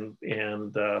meeting,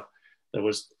 and there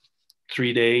was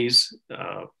 3 days.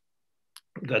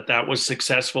 that was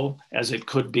successful as it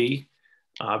could be.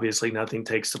 Obviously, nothing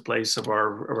takes the place of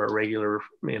our regular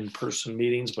in-person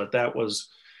meetings, but that was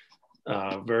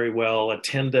very well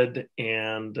attended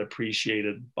and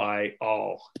appreciated by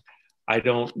all. I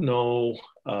don't know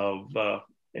of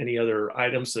any other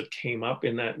items that came up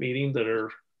in that meeting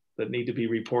that need to be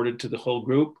reported to the whole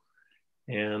group.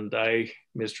 And I,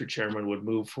 Mr. Chairman, would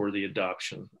move for the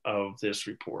adoption of this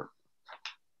report.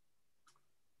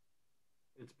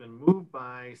 It's been moved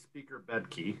by Speaker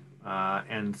Bedke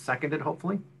and seconded,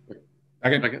 hopefully.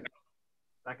 Second.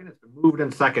 Second, it's been moved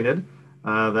and seconded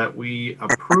that we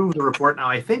approve the report. Now,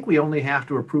 I think we only have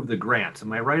to approve the grants.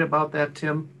 Am I right about that,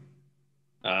 Tim?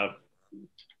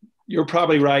 You're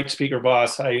probably right, Speaker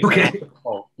Voss. Okay.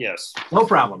 Oh, yes. No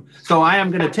problem. So I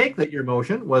am going to take that your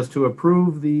motion was to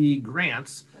approve the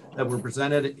grants that were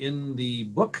presented in the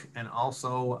book and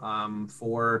also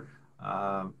for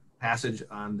passage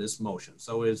on this motion.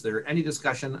 So is there any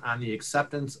discussion on the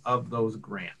acceptance of those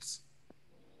grants?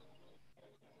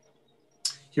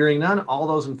 Hearing none, all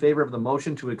those in favor of the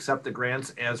motion to accept the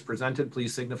grants as presented,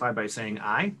 please signify by saying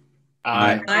aye.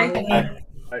 Aye. Aye.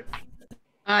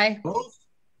 Aye. Opposed?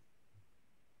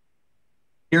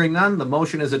 Hearing none, the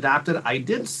motion is adopted. I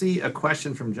did see a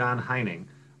question from John Heining.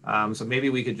 So maybe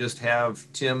we could just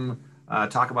have Tim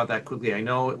talk about that quickly. I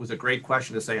know it was a great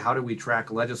question to say, how do we track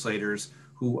legislators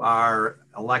who are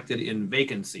elected in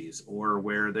vacancies or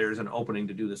where there's an opening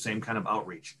to do the same kind of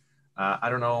outreach?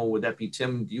 I don't know, would that be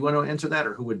Tim? Do you want to answer that,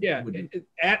 or who would? Yeah, who would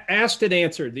asked and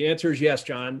answered. The answer is yes,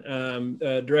 John.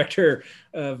 Director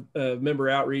of Member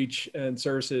Outreach and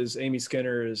Services, Amy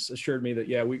Skinner, has assured me that,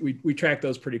 yeah, we track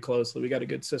those pretty closely. We got a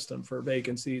good system for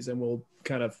vacancies, and we'll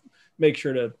kind of make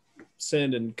sure to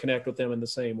send and connect with them in the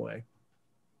same way.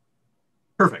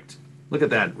 Perfect. Look at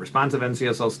that. Responsive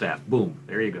NCSL staff. Boom.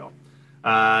 There you go.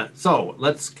 So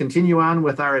let's continue on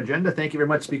with our agenda. Thank you very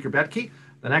much, Speaker Bedke.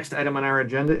 The next item on our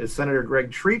agenda is Senator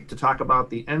Greg Treat to talk about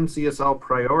the NCSL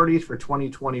priorities for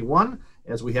 2021,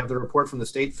 as we have the report from the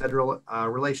State Federal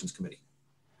Relations Committee.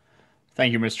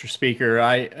 Thank you, Mr. Speaker.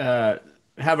 I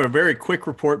have a very quick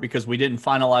report because we didn't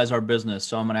finalize our business.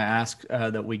 So I'm going to ask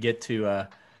that we get to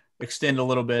extend a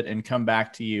little bit and come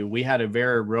back to you. We had a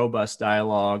very robust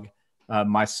dialogue.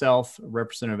 Myself,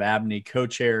 Representative Abney,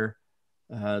 co-chair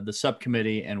the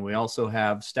subcommittee, and we also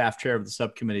have staff chair of the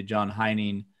subcommittee, John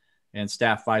Heining, and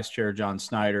staff vice chair, John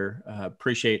Snyder.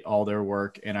 Appreciate all their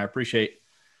work. And I appreciate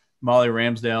Molly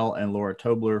Ramsdale and Laura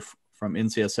Tobler from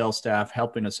NCSL staff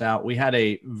helping us out. We had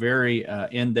a very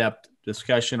in-depth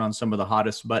discussion on some of the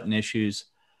hottest button issues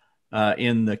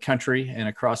in the country and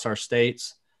across our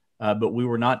states, but we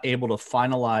were not able to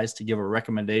finalize to give a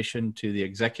recommendation to the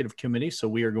executive committee. So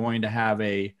we are going to have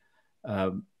a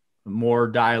more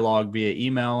dialogue via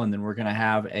email, and then we're going to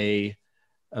have a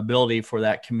ability for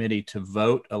that committee to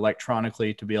vote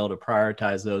electronically to be able to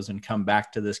prioritize those and come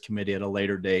back to this committee at a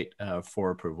later date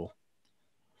for approval.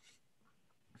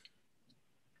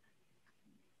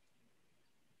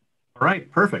 All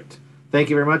right, perfect. Thank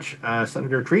you very much,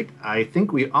 Senator Treat. I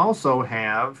think we also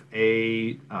have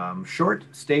a short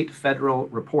state federal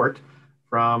report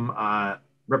from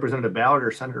Representative Ballard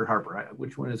or Senator Harper.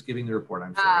 Which one is giving the report?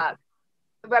 I'm sorry.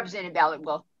 Representative Ballard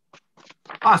will.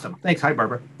 Awesome. Thanks. Hi,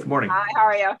 Barbara. Good morning. Hi, how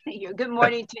are you? Thank you. Good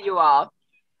morning to you all.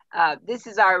 This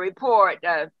is our report.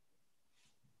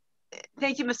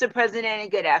 Thank you, Mr. President, and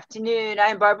good afternoon.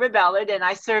 I'm Barbara Ballard, and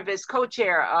I serve as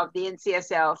co-chair of the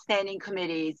NCSL standing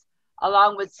committees,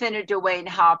 along with Senator Wayne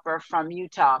Harper from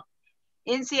Utah.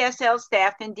 NCSL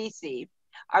staff in DC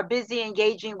are busy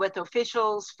engaging with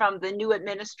officials from the new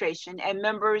administration and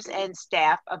members and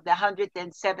staff of the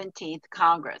 117th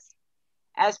Congress.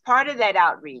 As part of that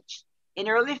outreach, in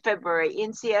early February,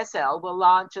 NCSL will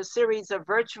launch a series of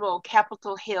virtual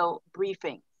Capitol Hill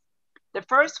briefings. The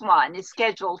first one is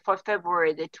scheduled for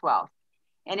February the 12th,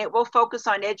 and it will focus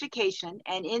on education,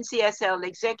 and NCSL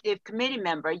Executive Committee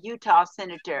member, Utah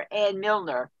Senator Ann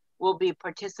Milner, will be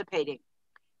participating.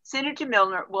 Senator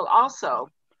Milner was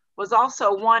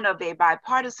also one of a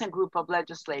bipartisan group of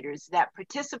legislators that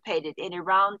participated in a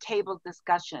roundtable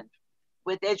discussion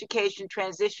with Education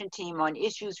Transition Team on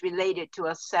issues related to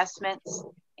assessments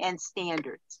and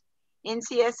standards.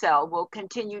 NCSL will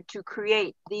continue to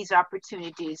create these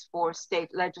opportunities for state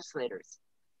legislators.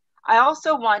 I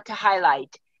also want to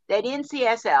highlight that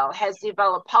NCSL has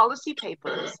developed policy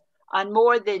papers on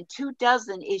more than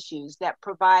 24 issues that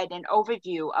provide an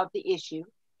overview of the issue,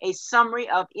 a summary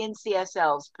of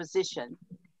NCSL's position,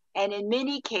 and in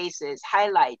many cases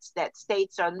highlights that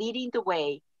states are leading the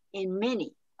way in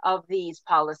many of these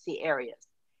policy areas.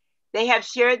 They have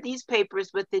shared these papers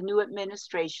with the new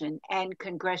administration and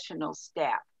congressional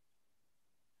staff.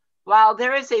 While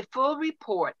there is a full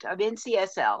report of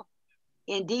NCSL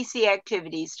in DC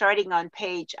activities starting on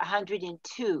page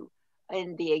 102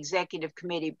 in the executive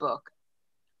committee book,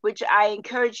 which I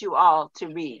encourage you all to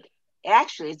read.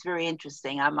 Actually, it's very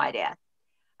interesting, I might add.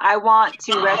 I want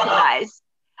to recognize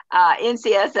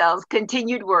NCSL's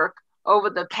continued work over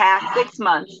the past 6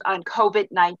 months on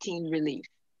COVID-19 relief.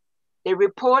 The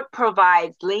report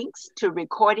provides links to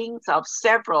recordings of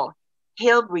several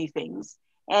Hill briefings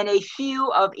and a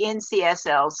few of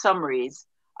NCSL summaries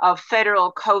of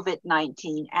federal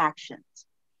COVID-19 actions.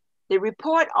 The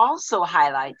report also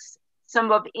highlights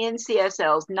some of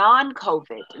NCSL's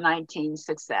non-COVID-19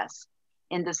 success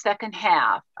in the second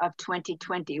half of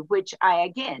 2020, which I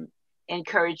again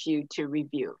encourage you to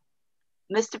review.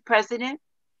 Mr. President,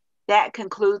 that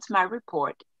concludes my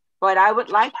report, but I would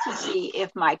like to see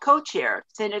if my co-chair,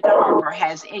 Senator Harper,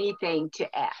 has anything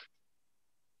to add.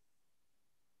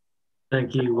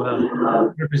 Thank you,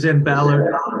 Representative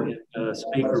Ballard and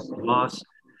Speaker Voss.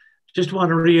 Just want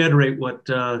to reiterate what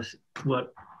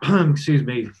excuse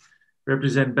me,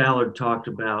 Representative Ballard talked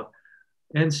about.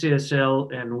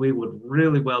 NCSL, and we would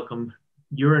really welcome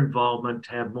your involvement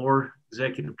to have more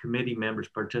executive committee members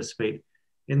participate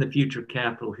in the future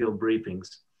Capitol Hill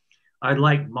briefings. I'd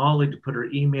like Molly to put her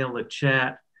email in the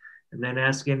chat and then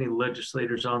ask any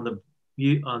legislators on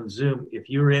Zoom, if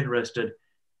you're interested,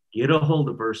 get a hold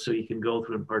of her so you can go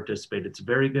through and participate. It's a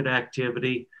very good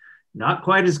activity. Not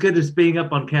quite as good as being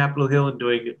up on Capitol Hill and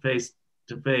doing it face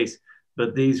to face,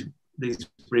 but these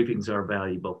briefings are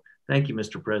valuable. Thank you,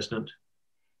 Mr. President.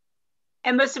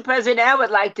 And Mr. President, I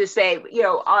would like to say,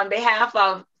 on behalf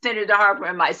of Senator Harper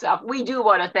and myself, we do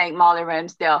want to thank Molly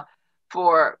Ramsdale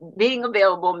for being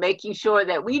available, making sure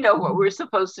that we know what we're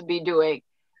supposed to be doing.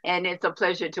 And it's a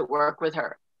pleasure to work with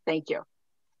her. Thank you.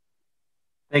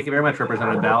 Thank you very much,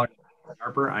 Representative Ballard.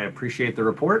 Harper, I appreciate the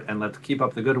report, and let's keep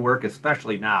up the good work,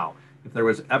 especially now. If there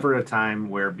was ever a time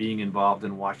where being involved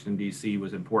in Washington, D.C.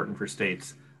 was important for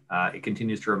states, it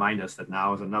continues to remind us that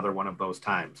now is another one of those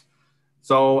times.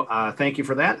 So thank you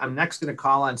for that. I'm next going to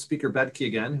call on Speaker Bedke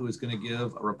again, who is going to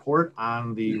give a report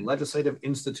on the Legislative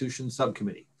Institutions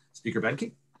Subcommittee. Speaker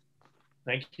Bedke.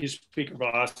 Thank you, Speaker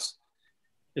Voss.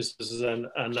 This is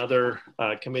another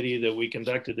committee that we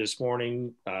conducted this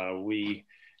morning. We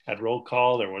had roll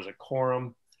call. There was a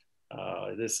quorum.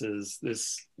 This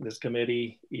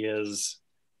committee is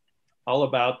all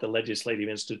about the legislative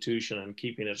institution and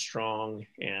keeping it strong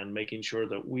and making sure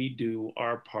that we do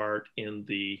our part in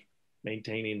the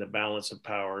maintaining the balance of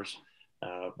powers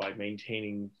by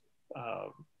maintaining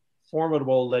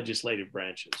formidable legislative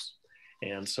branches.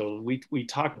 And so we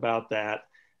talked about that.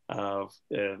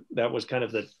 That was kind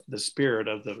of the spirit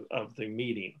of the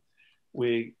meeting.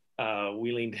 We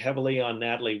leaned heavily on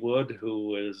Natalie Wood,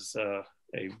 who is a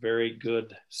very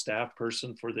good staff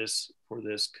person for this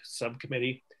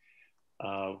subcommittee.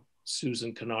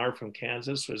 Susan Kennard from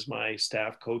Kansas was my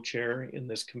staff co-chair in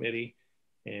this committee,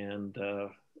 and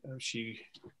she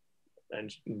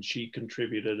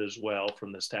contributed as well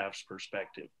from the staff's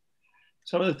perspective.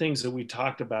 Some of the things that we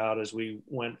talked about as we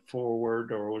went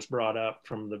forward, or was brought up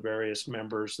from the various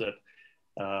members, that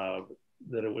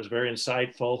it was very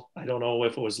insightful. I don't know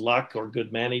if it was luck or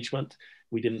good management.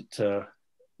 We didn't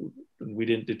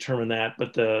determine that,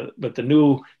 but the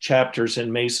new chapters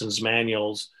in Mason's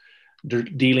manuals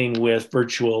dealing with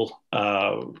virtual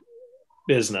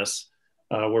business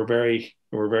were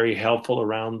very helpful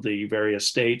around the various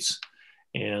states,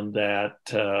 and that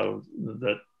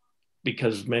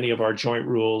because many of our joint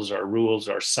rules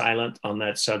are silent on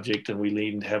that subject, and we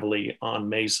leaned heavily on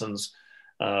Mason's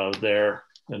there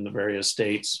in the various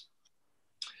states.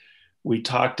 We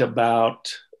talked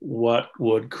about what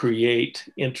would create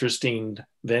interesting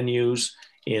venues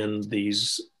in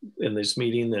this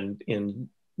meeting and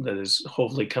that is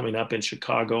hopefully coming up in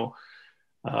Chicago.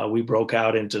 We broke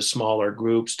out into smaller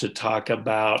groups to talk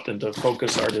about and to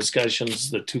focus our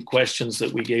discussions. The two questions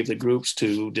that we gave the groups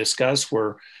to discuss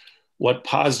were, what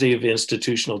positive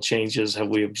institutional changes have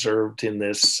we observed in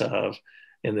this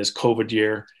COVID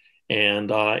year?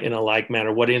 And in a like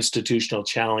manner, what institutional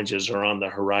challenges are on the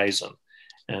horizon?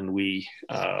 And we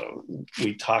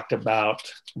talked about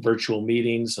virtual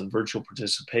meetings and virtual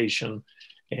participation,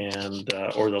 and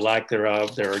or the lack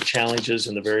thereof. There are challenges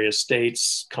in the various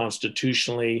states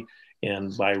constitutionally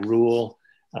and by rule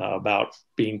about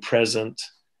being present,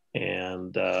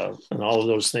 and all of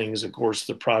those things. Of course,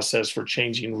 the process for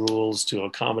changing rules to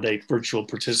accommodate virtual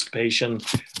participation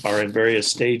are in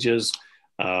various stages.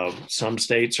 Some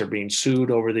states are being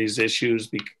sued over these issues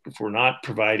for not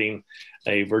providing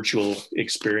a virtual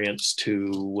experience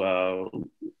to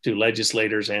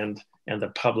legislators and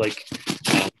the public.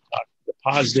 The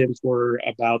positives were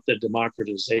about the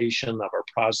democratization of our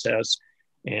process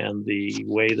and the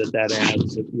way that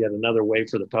adds yet another way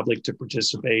for the public to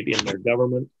participate in their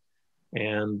government.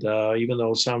 And even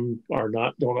though some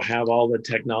don't have all the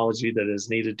technology that is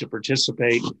needed to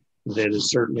participate, that is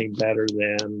certainly better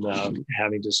than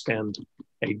having to spend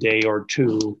a day or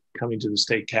two coming to the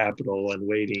state capitol and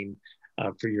waiting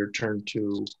for your turn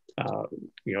to,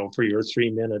 for your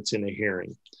 3 minutes in a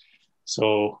hearing.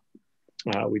 So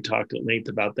we talked at length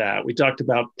about that. We talked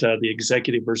about the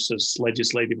executive versus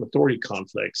legislative authority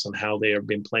conflicts and how they have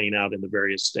been playing out in the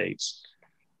various states.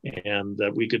 And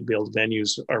that we could build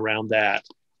venues around that.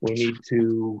 We need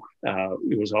to,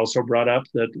 it was also brought up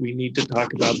that we need to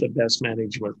talk about the best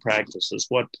management practices,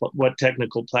 what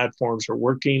technical platforms are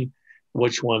working,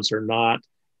 which ones are not.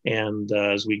 And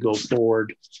as we go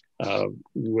forward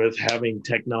with having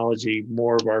technology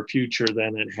more of our future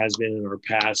than it has been in our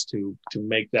past, to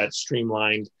make that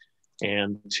streamlined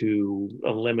and to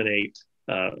eliminate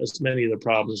as many of the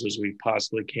problems as we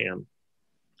possibly can.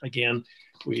 Again,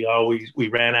 we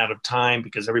ran out of time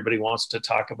because everybody wants to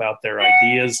talk about their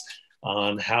ideas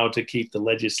on how to keep the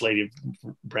legislative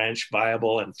branch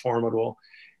viable and formidable.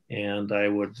 And I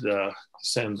would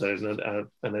send an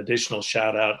additional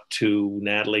shout out to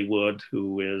Natalie Wood,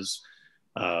 who is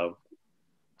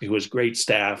great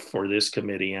staff for this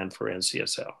committee and for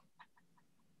NCSL.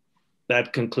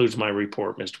 That concludes my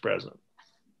report, Mr. President.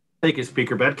 Thank you,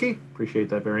 Speaker Bedke. Appreciate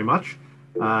that very much.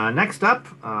 Next up,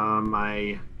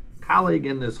 my colleague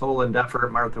in this whole endeavor,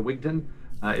 Martha Wigton,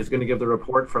 is going to give the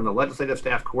report from the Legislative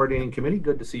Staff Coordinating Committee.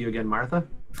 Good to see you again, Martha.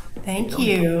 Thank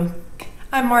you.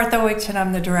 I'm Martha Wigton.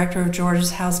 I'm the Director of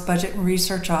Georgia's House Budget and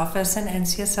Research Office and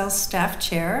NCSL Staff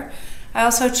Chair. I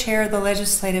also chair the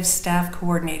Legislative Staff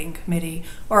Coordinating Committee,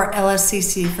 or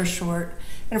LSCC for short.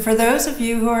 And for those of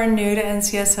you who are new to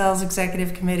NCSL's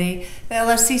Executive Committee, the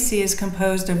LSCC is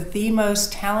composed of the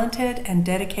most talented and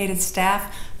dedicated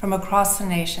staff from across the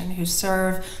nation who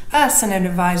serve us in an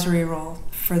advisory role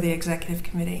for the Executive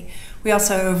Committee. We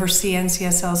also oversee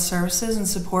NCSL's services and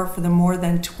support for the more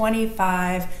than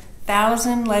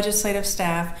 25,000 legislative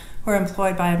staff who are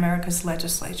employed by America's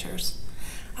legislatures.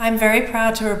 I'm very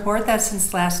proud to report that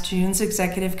since last June's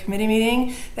Executive Committee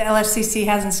meeting, the LSCC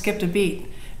hasn't skipped a beat.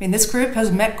 This group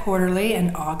has met quarterly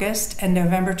in August and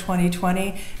November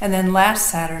 2020, and then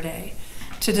last Saturday,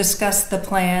 to discuss the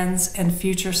plans and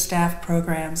future staff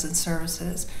programs and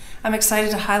services. I'm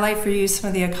excited to highlight for you some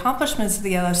of the accomplishments of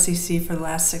the LSCC for the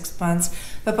last 6 months,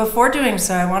 but before doing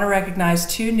so, I want to recognize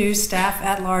 2 new staff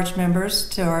at-large members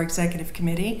to our Executive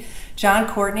Committee, John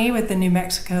Courtney with the New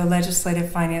Mexico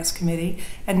Legislative Finance Committee,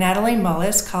 and Natalie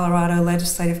Mullis, Colorado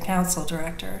Legislative Council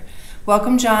Director.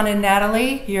 Welcome, John and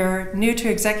Natalie. You're new to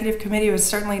Executive Committee, but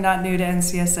certainly not new to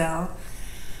NCSL.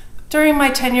 During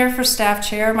my tenure for staff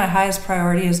chair, my highest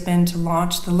priority has been to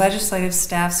launch the Legislative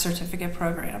Staff Certificate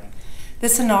Program.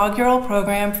 This inaugural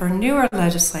program for newer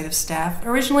legislative staff,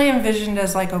 originally envisioned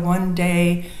as like a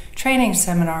one-day training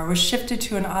seminar, was shifted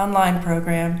to an online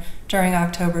program during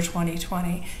October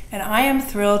 2020. And I am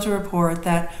thrilled to report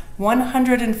that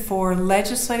 104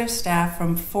 legislative staff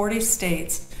from 40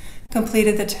 states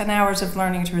completed the 10 hours of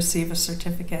learning to receive a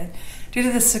certificate. Due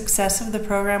to the success of the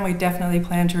program, we definitely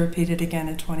plan to repeat it again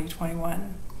in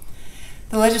 2021.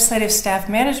 The Legislative Staff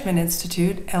Management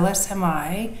Institute,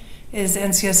 LSMI, is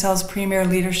NCSL's premier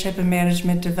leadership and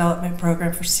management development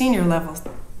program for senior level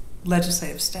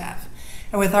legislative staff.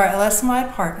 And with our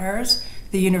LSMI partners,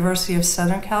 the University of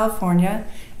Southern California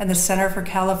and the Center for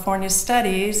California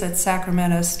Studies at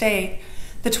Sacramento State,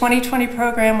 the 2020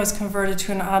 program was converted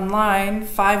to an online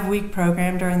 5-week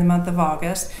program during the month of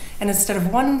August, and instead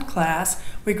of 1 class,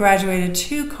 we graduated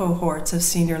 2 cohorts of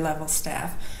senior level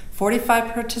staff,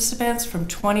 45 participants from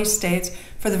 20 states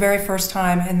for the very first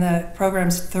time in the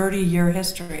program's 30-year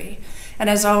history. And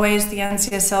as always, the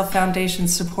NCSL Foundation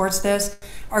supports this.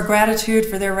 Our gratitude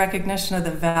for their recognition of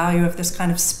the value of this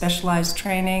kind of specialized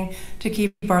training to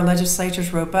keep our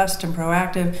legislatures robust and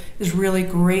proactive is really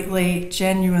greatly,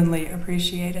 genuinely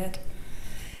appreciated.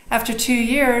 After 2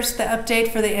 years, the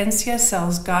update for the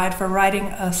NCSL's Guide for Writing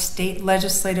a State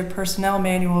Legislative Personnel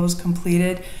Manual was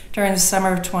completed during the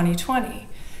summer of 2020.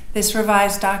 This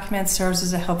revised document serves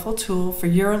as a helpful tool for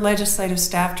your legislative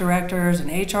staff directors and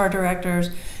HR directors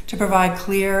to provide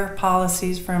clear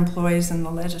policies for employees in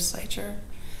the legislature.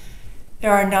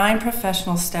 There are 9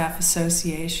 professional staff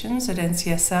associations at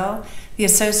NCSL. The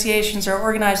associations are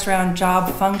organized around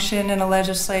job function in a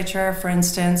legislature. For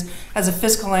instance, as a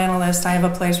fiscal analyst, I have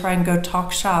a place where I can go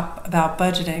talk shop about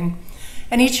budgeting.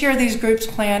 And each year, these groups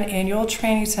plan annual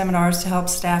training seminars to help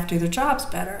staff do their jobs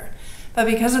better. But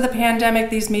because of the pandemic,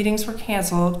 these meetings were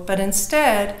canceled, but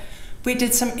instead, We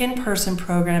did some in-person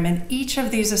program, and each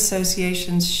of these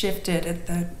associations shifted at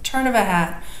the turn of a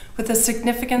hat with the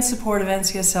significant support of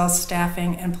NCSL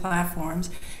staffing and platforms.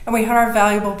 And we had our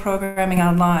valuable programming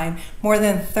online. More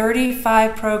than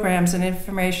 35 programs and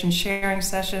information sharing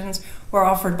sessions were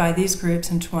offered by these groups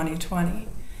in 2020.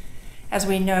 As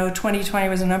we know, 2020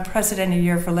 was an unprecedented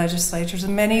year for legislatures,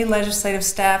 and many legislative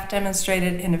staff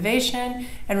demonstrated innovation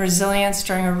and resilience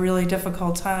during a really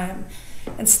difficult time.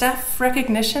 And staff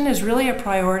recognition is really a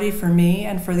priority for me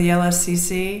and for the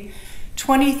LSCC.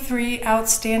 23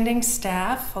 outstanding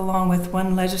staff, along with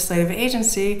one legislative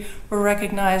agency, were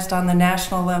recognized on the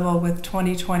national level with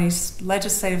 2020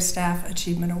 Legislative Staff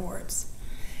Achievement Awards.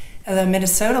 The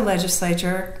Minnesota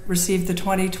legislature received the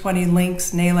 2020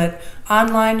 Links NAILIT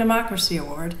Online Democracy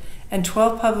Award, and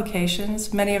 12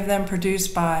 publications, many of them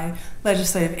produced by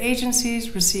legislative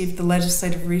agencies, received the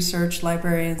Legislative Research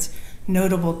Librarian's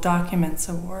Notable Documents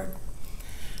Award.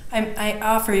 I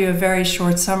offer you a very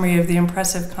short summary of the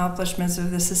impressive accomplishments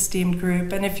of this esteemed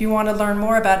group, and if you want to learn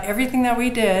more about everything that we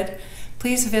did,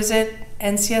 please visit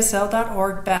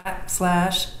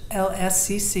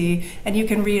ncsl.org/LSCC, and you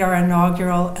can read our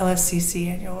inaugural LSCC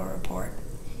annual report.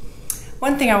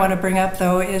 One thing I want to bring up,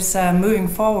 though, is moving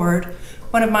forward,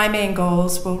 one of my main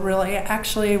goals,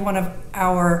 actually one of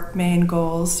our main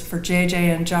goals for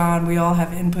JJ and John, we all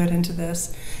have input into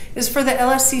this, is for the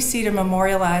LSCC to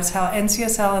memorialize how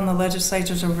NCSL and the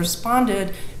legislatures have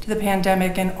responded to the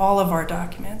pandemic in all of our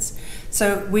documents.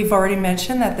 So we've already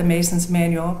mentioned that the Mason's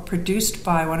Manual, produced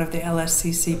by one of the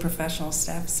LSCC professional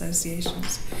staff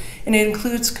associations, and it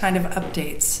includes kind of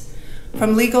updates.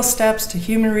 From legal steps to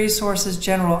human resources,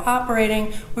 general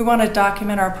operating, we want to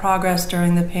document our progress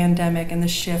during the pandemic and the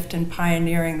shift in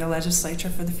pioneering the legislature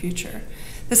for the future.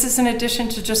 This is in addition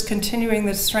to just continuing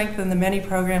to strengthen the many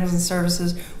programs and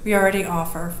services we already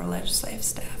offer for legislative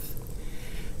staff.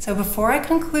 So before I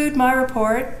conclude my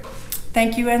report,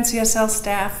 thank you NCSL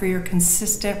staff for your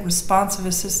consistent, responsive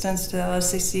assistance to the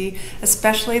LSCC,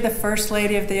 especially the First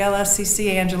Lady of the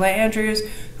LSCC, Angela Andrews,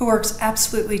 who works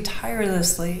absolutely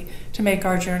tirelessly to make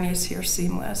our journeys here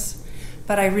seamless.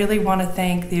 But I really want to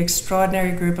thank the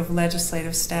extraordinary group of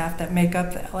legislative staff that make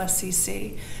up the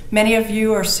LSCC. Many of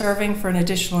you are serving for an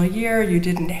additional year. You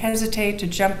didn't hesitate to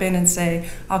jump in and say,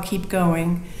 I'll keep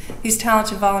going. These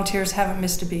talented volunteers haven't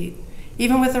missed a beat.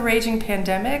 Even with the raging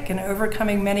pandemic and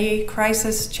overcoming many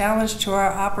crises challenged to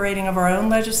our operating of our own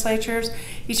legislatures,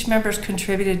 each member's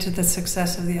contributed to the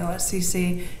success of the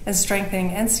LSCC and strengthening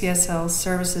NCSL's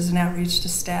services and outreach to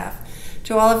staff.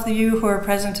 To all of you who are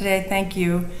present today, thank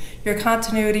you. Your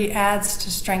continuity adds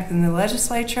to strengthen the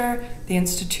legislature, the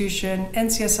institution,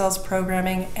 NCSL's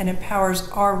programming, and empowers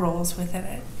our roles within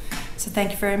it. So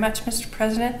thank you very much, Mr.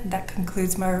 President. That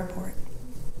concludes my report.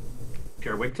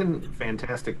 Chair Wigton,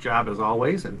 fantastic job as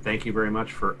always, and thank you very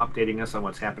much for updating us on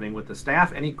what's happening with the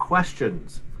staff. Any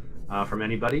questions from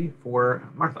anybody for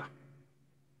Martha?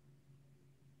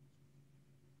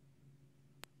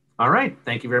 All right,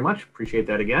 thank you very much. Appreciate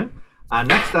that again.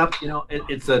 Next up,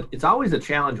 it's always a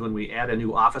challenge when we add a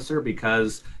new officer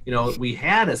because, we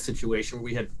had a situation where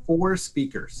we had 4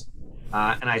 speakers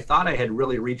and I thought I had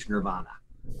really reached nirvana.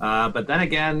 But then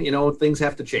again, things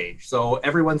have to change. So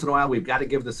every once in a while, we've got to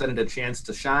give the Senate a chance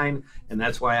to shine. And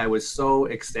that's why I was so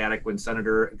ecstatic when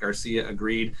Senator Garcia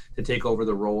agreed to take over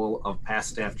the role of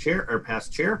past chair.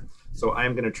 So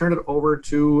I'm going to turn it over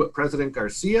to President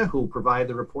Garcia, who will provide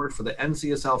the report for the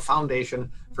NCSL Foundation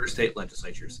for State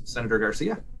Legislatures. Senator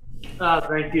Garcia.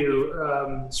 Thank you,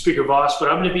 Speaker Voss, but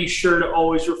I'm going to be sure to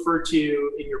always refer to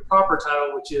you in your proper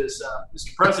title, which is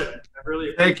Mr. President. I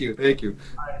really thank you.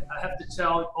 I have to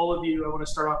tell all of you, I want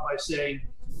to start off by saying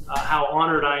how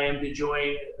honored I am to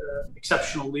join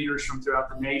exceptional leaders from throughout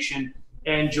the nation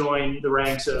and join the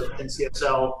ranks of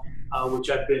NCSL, which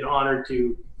I've been honored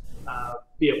to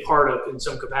be a part of in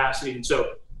some capacity. And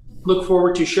so look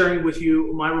forward to sharing with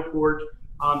you my report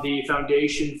on the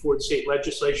Foundation for the State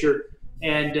Legislature.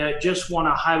 And just want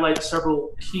to highlight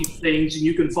several key things, and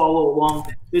you can follow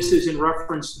along. This is in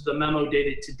reference to the memo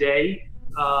dated today,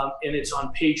 and it's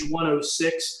on page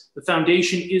 106. The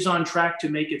foundation is on track to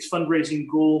make its fundraising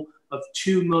goal of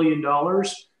 $2 million.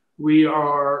 We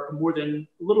are more than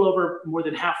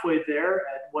halfway there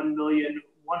at 1,100,000 and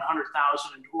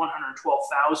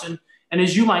 112,000. And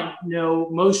as you might know,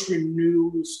 most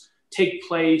renewals take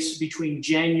place between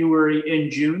January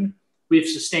and June. We have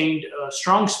sustained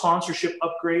strong sponsorship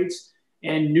upgrades,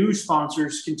 and new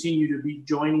sponsors continue to be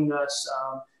joining us.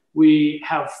 We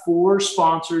have 4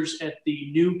 sponsors at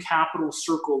the new Capital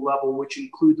Circle level, which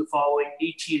include the following: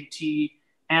 AT&T,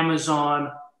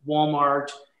 Amazon,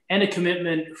 Walmart, and a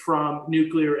commitment from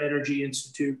Nuclear Energy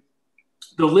Institute.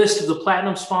 The list of the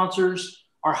platinum sponsors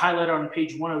are highlighted on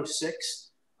page 106.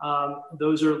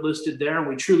 Those are listed there, and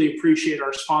we truly appreciate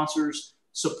our sponsors'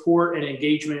 support and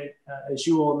engagement. As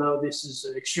you all know, this is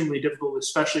extremely difficult,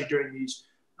 especially during these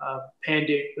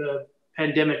pandemic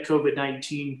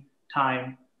COVID-19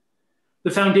 time.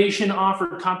 The foundation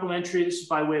offered complimentary, this is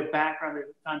by way of background,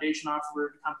 the foundation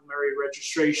offered complimentary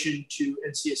registration to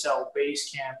NCSL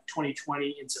Basecamp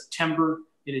 2020 in September.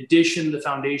 In addition, the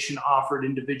foundation offered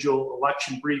individual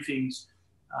election briefings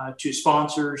to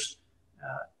sponsors,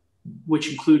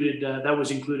 which included, that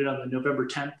was included on the November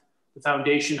 10th. The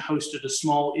foundation hosted a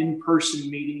small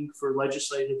in-person meeting for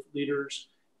legislative leaders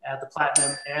at the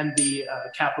Platinum and the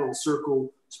Capital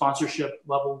Circle sponsorship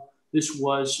level. This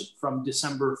was from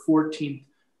December 14th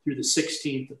through the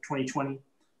 16th of 2020.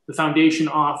 The foundation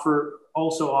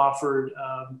also offered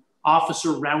officer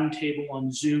roundtable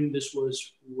on Zoom. This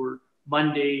was for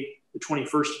Monday, the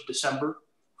 21st of December,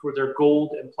 for their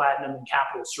gold and platinum and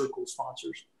Capital Circle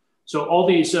sponsors. So all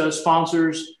these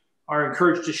sponsors are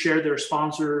encouraged to share their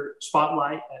sponsor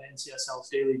spotlight at NCSL's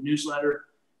daily newsletter.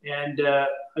 And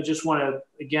I just want to,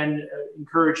 again,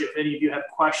 encourage if any of you have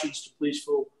questions to please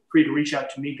feel free to reach out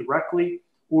to me directly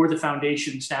or the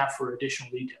foundation staff for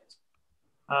additional details.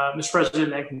 Mr. President,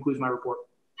 that concludes my report.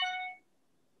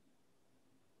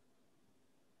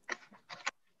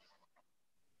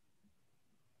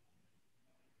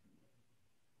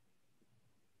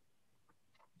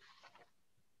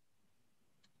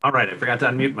 All right, I forgot to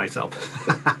unmute myself.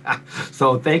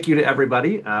 So thank you to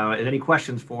everybody. And any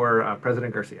questions for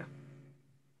President Garcia?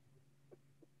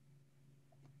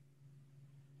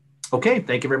 Okay,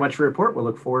 thank you very much for your report. We'll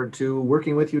look forward to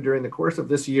working with you during the course of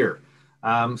this year.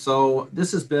 So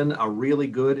this has been a really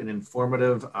good and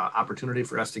informative opportunity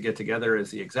for us to get together as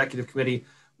the executive committee.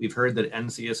 We've heard that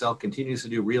NCSL continues to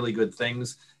do really good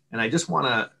things. And I just want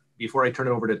to, before I turn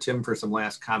it over to Tim for some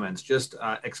last comments, just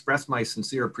express my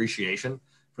sincere appreciation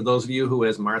for those of you who,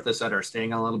 as Martha said, are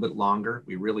staying a little bit longer.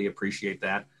 We really appreciate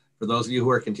that. For those of you who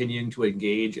are continuing to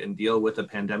engage and deal with the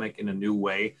pandemic in a new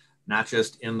way, not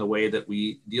just in the way that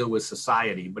we deal with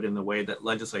society, but in the way that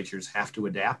legislatures have to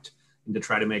adapt and to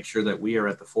try to make sure that we are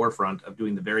at the forefront of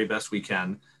doing the very best we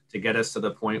can to get us to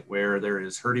the point where there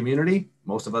is herd immunity,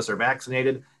 most of us are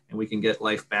vaccinated, and we can get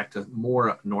life back to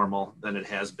more normal than it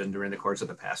has been during the course of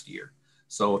the past year.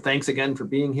 So thanks again for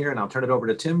being here, and I'll turn it over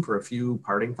to Tim for a few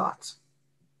parting thoughts.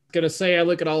 Going to say, I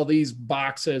look at all these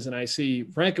boxes and I see,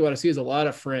 frankly, what I see is a lot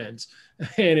of friends,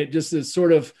 and it just is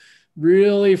sort of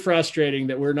really frustrating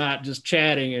that we're not just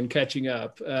chatting and catching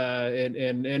up.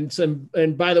 And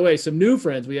by the way, some new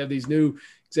friends. We have these new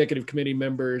executive committee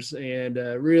members, and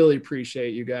really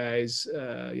appreciate you guys.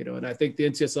 And I think the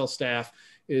NCSL staff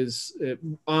is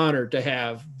honored to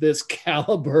have this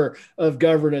caliber of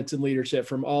governance and leadership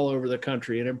from all over the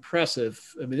country. An impressive,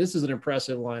 this is an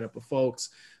impressive lineup of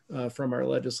folks from our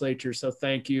legislature. So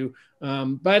thank you.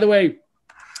 By the way,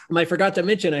 I forgot to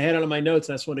mention, I had it on my notes,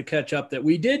 and I just wanted to catch up that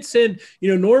we did send,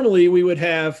 normally we would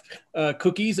have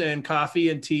cookies and coffee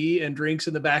and tea and drinks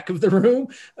in the back of the room.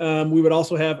 We would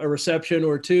also have a reception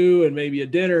or two and maybe a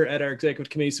dinner at our executive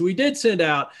committee. So we did send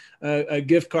out a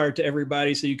gift card to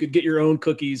everybody so you could get your own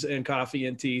cookies and coffee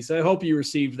and tea. So I hope you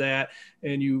received that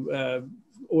and you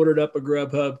ordered up a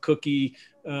Grubhub cookie.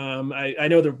 I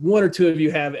know that one or two of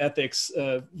you have ethics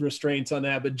restraints on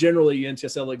that, but generally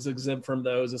NCSL is exempt from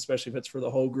those, especially if it's for the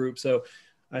whole group. So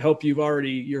I hope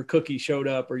your cookie showed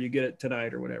up or you get it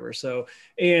tonight or whatever. So,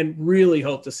 and really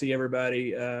hope to see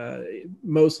everybody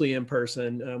mostly in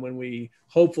person when we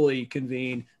hopefully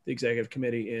convene the executive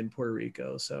committee in Puerto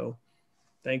Rico. So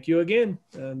thank you again.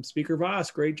 Speaker Voss,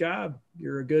 great job.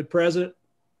 You're a good president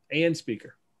and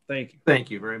speaker. Thank you. Thank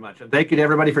you very much. And thank you to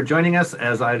everybody for joining us.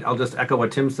 As I'll just echo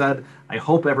what Tim said. I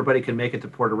hope everybody can make it to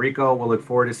Puerto Rico. We'll look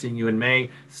forward to seeing you in May.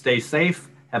 Stay safe,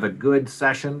 have a good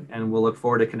session, and we'll look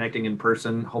forward to connecting in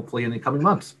person, hopefully in the coming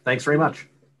months. Thanks very much.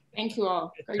 Thank you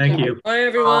all. Thank you. Bye,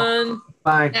 everyone.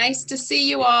 Bye. Nice to see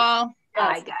you all.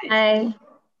 Bye, guys. Bye.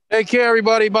 Take care,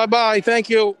 everybody. Bye-bye. Thank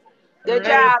you. Good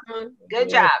job. Good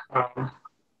job.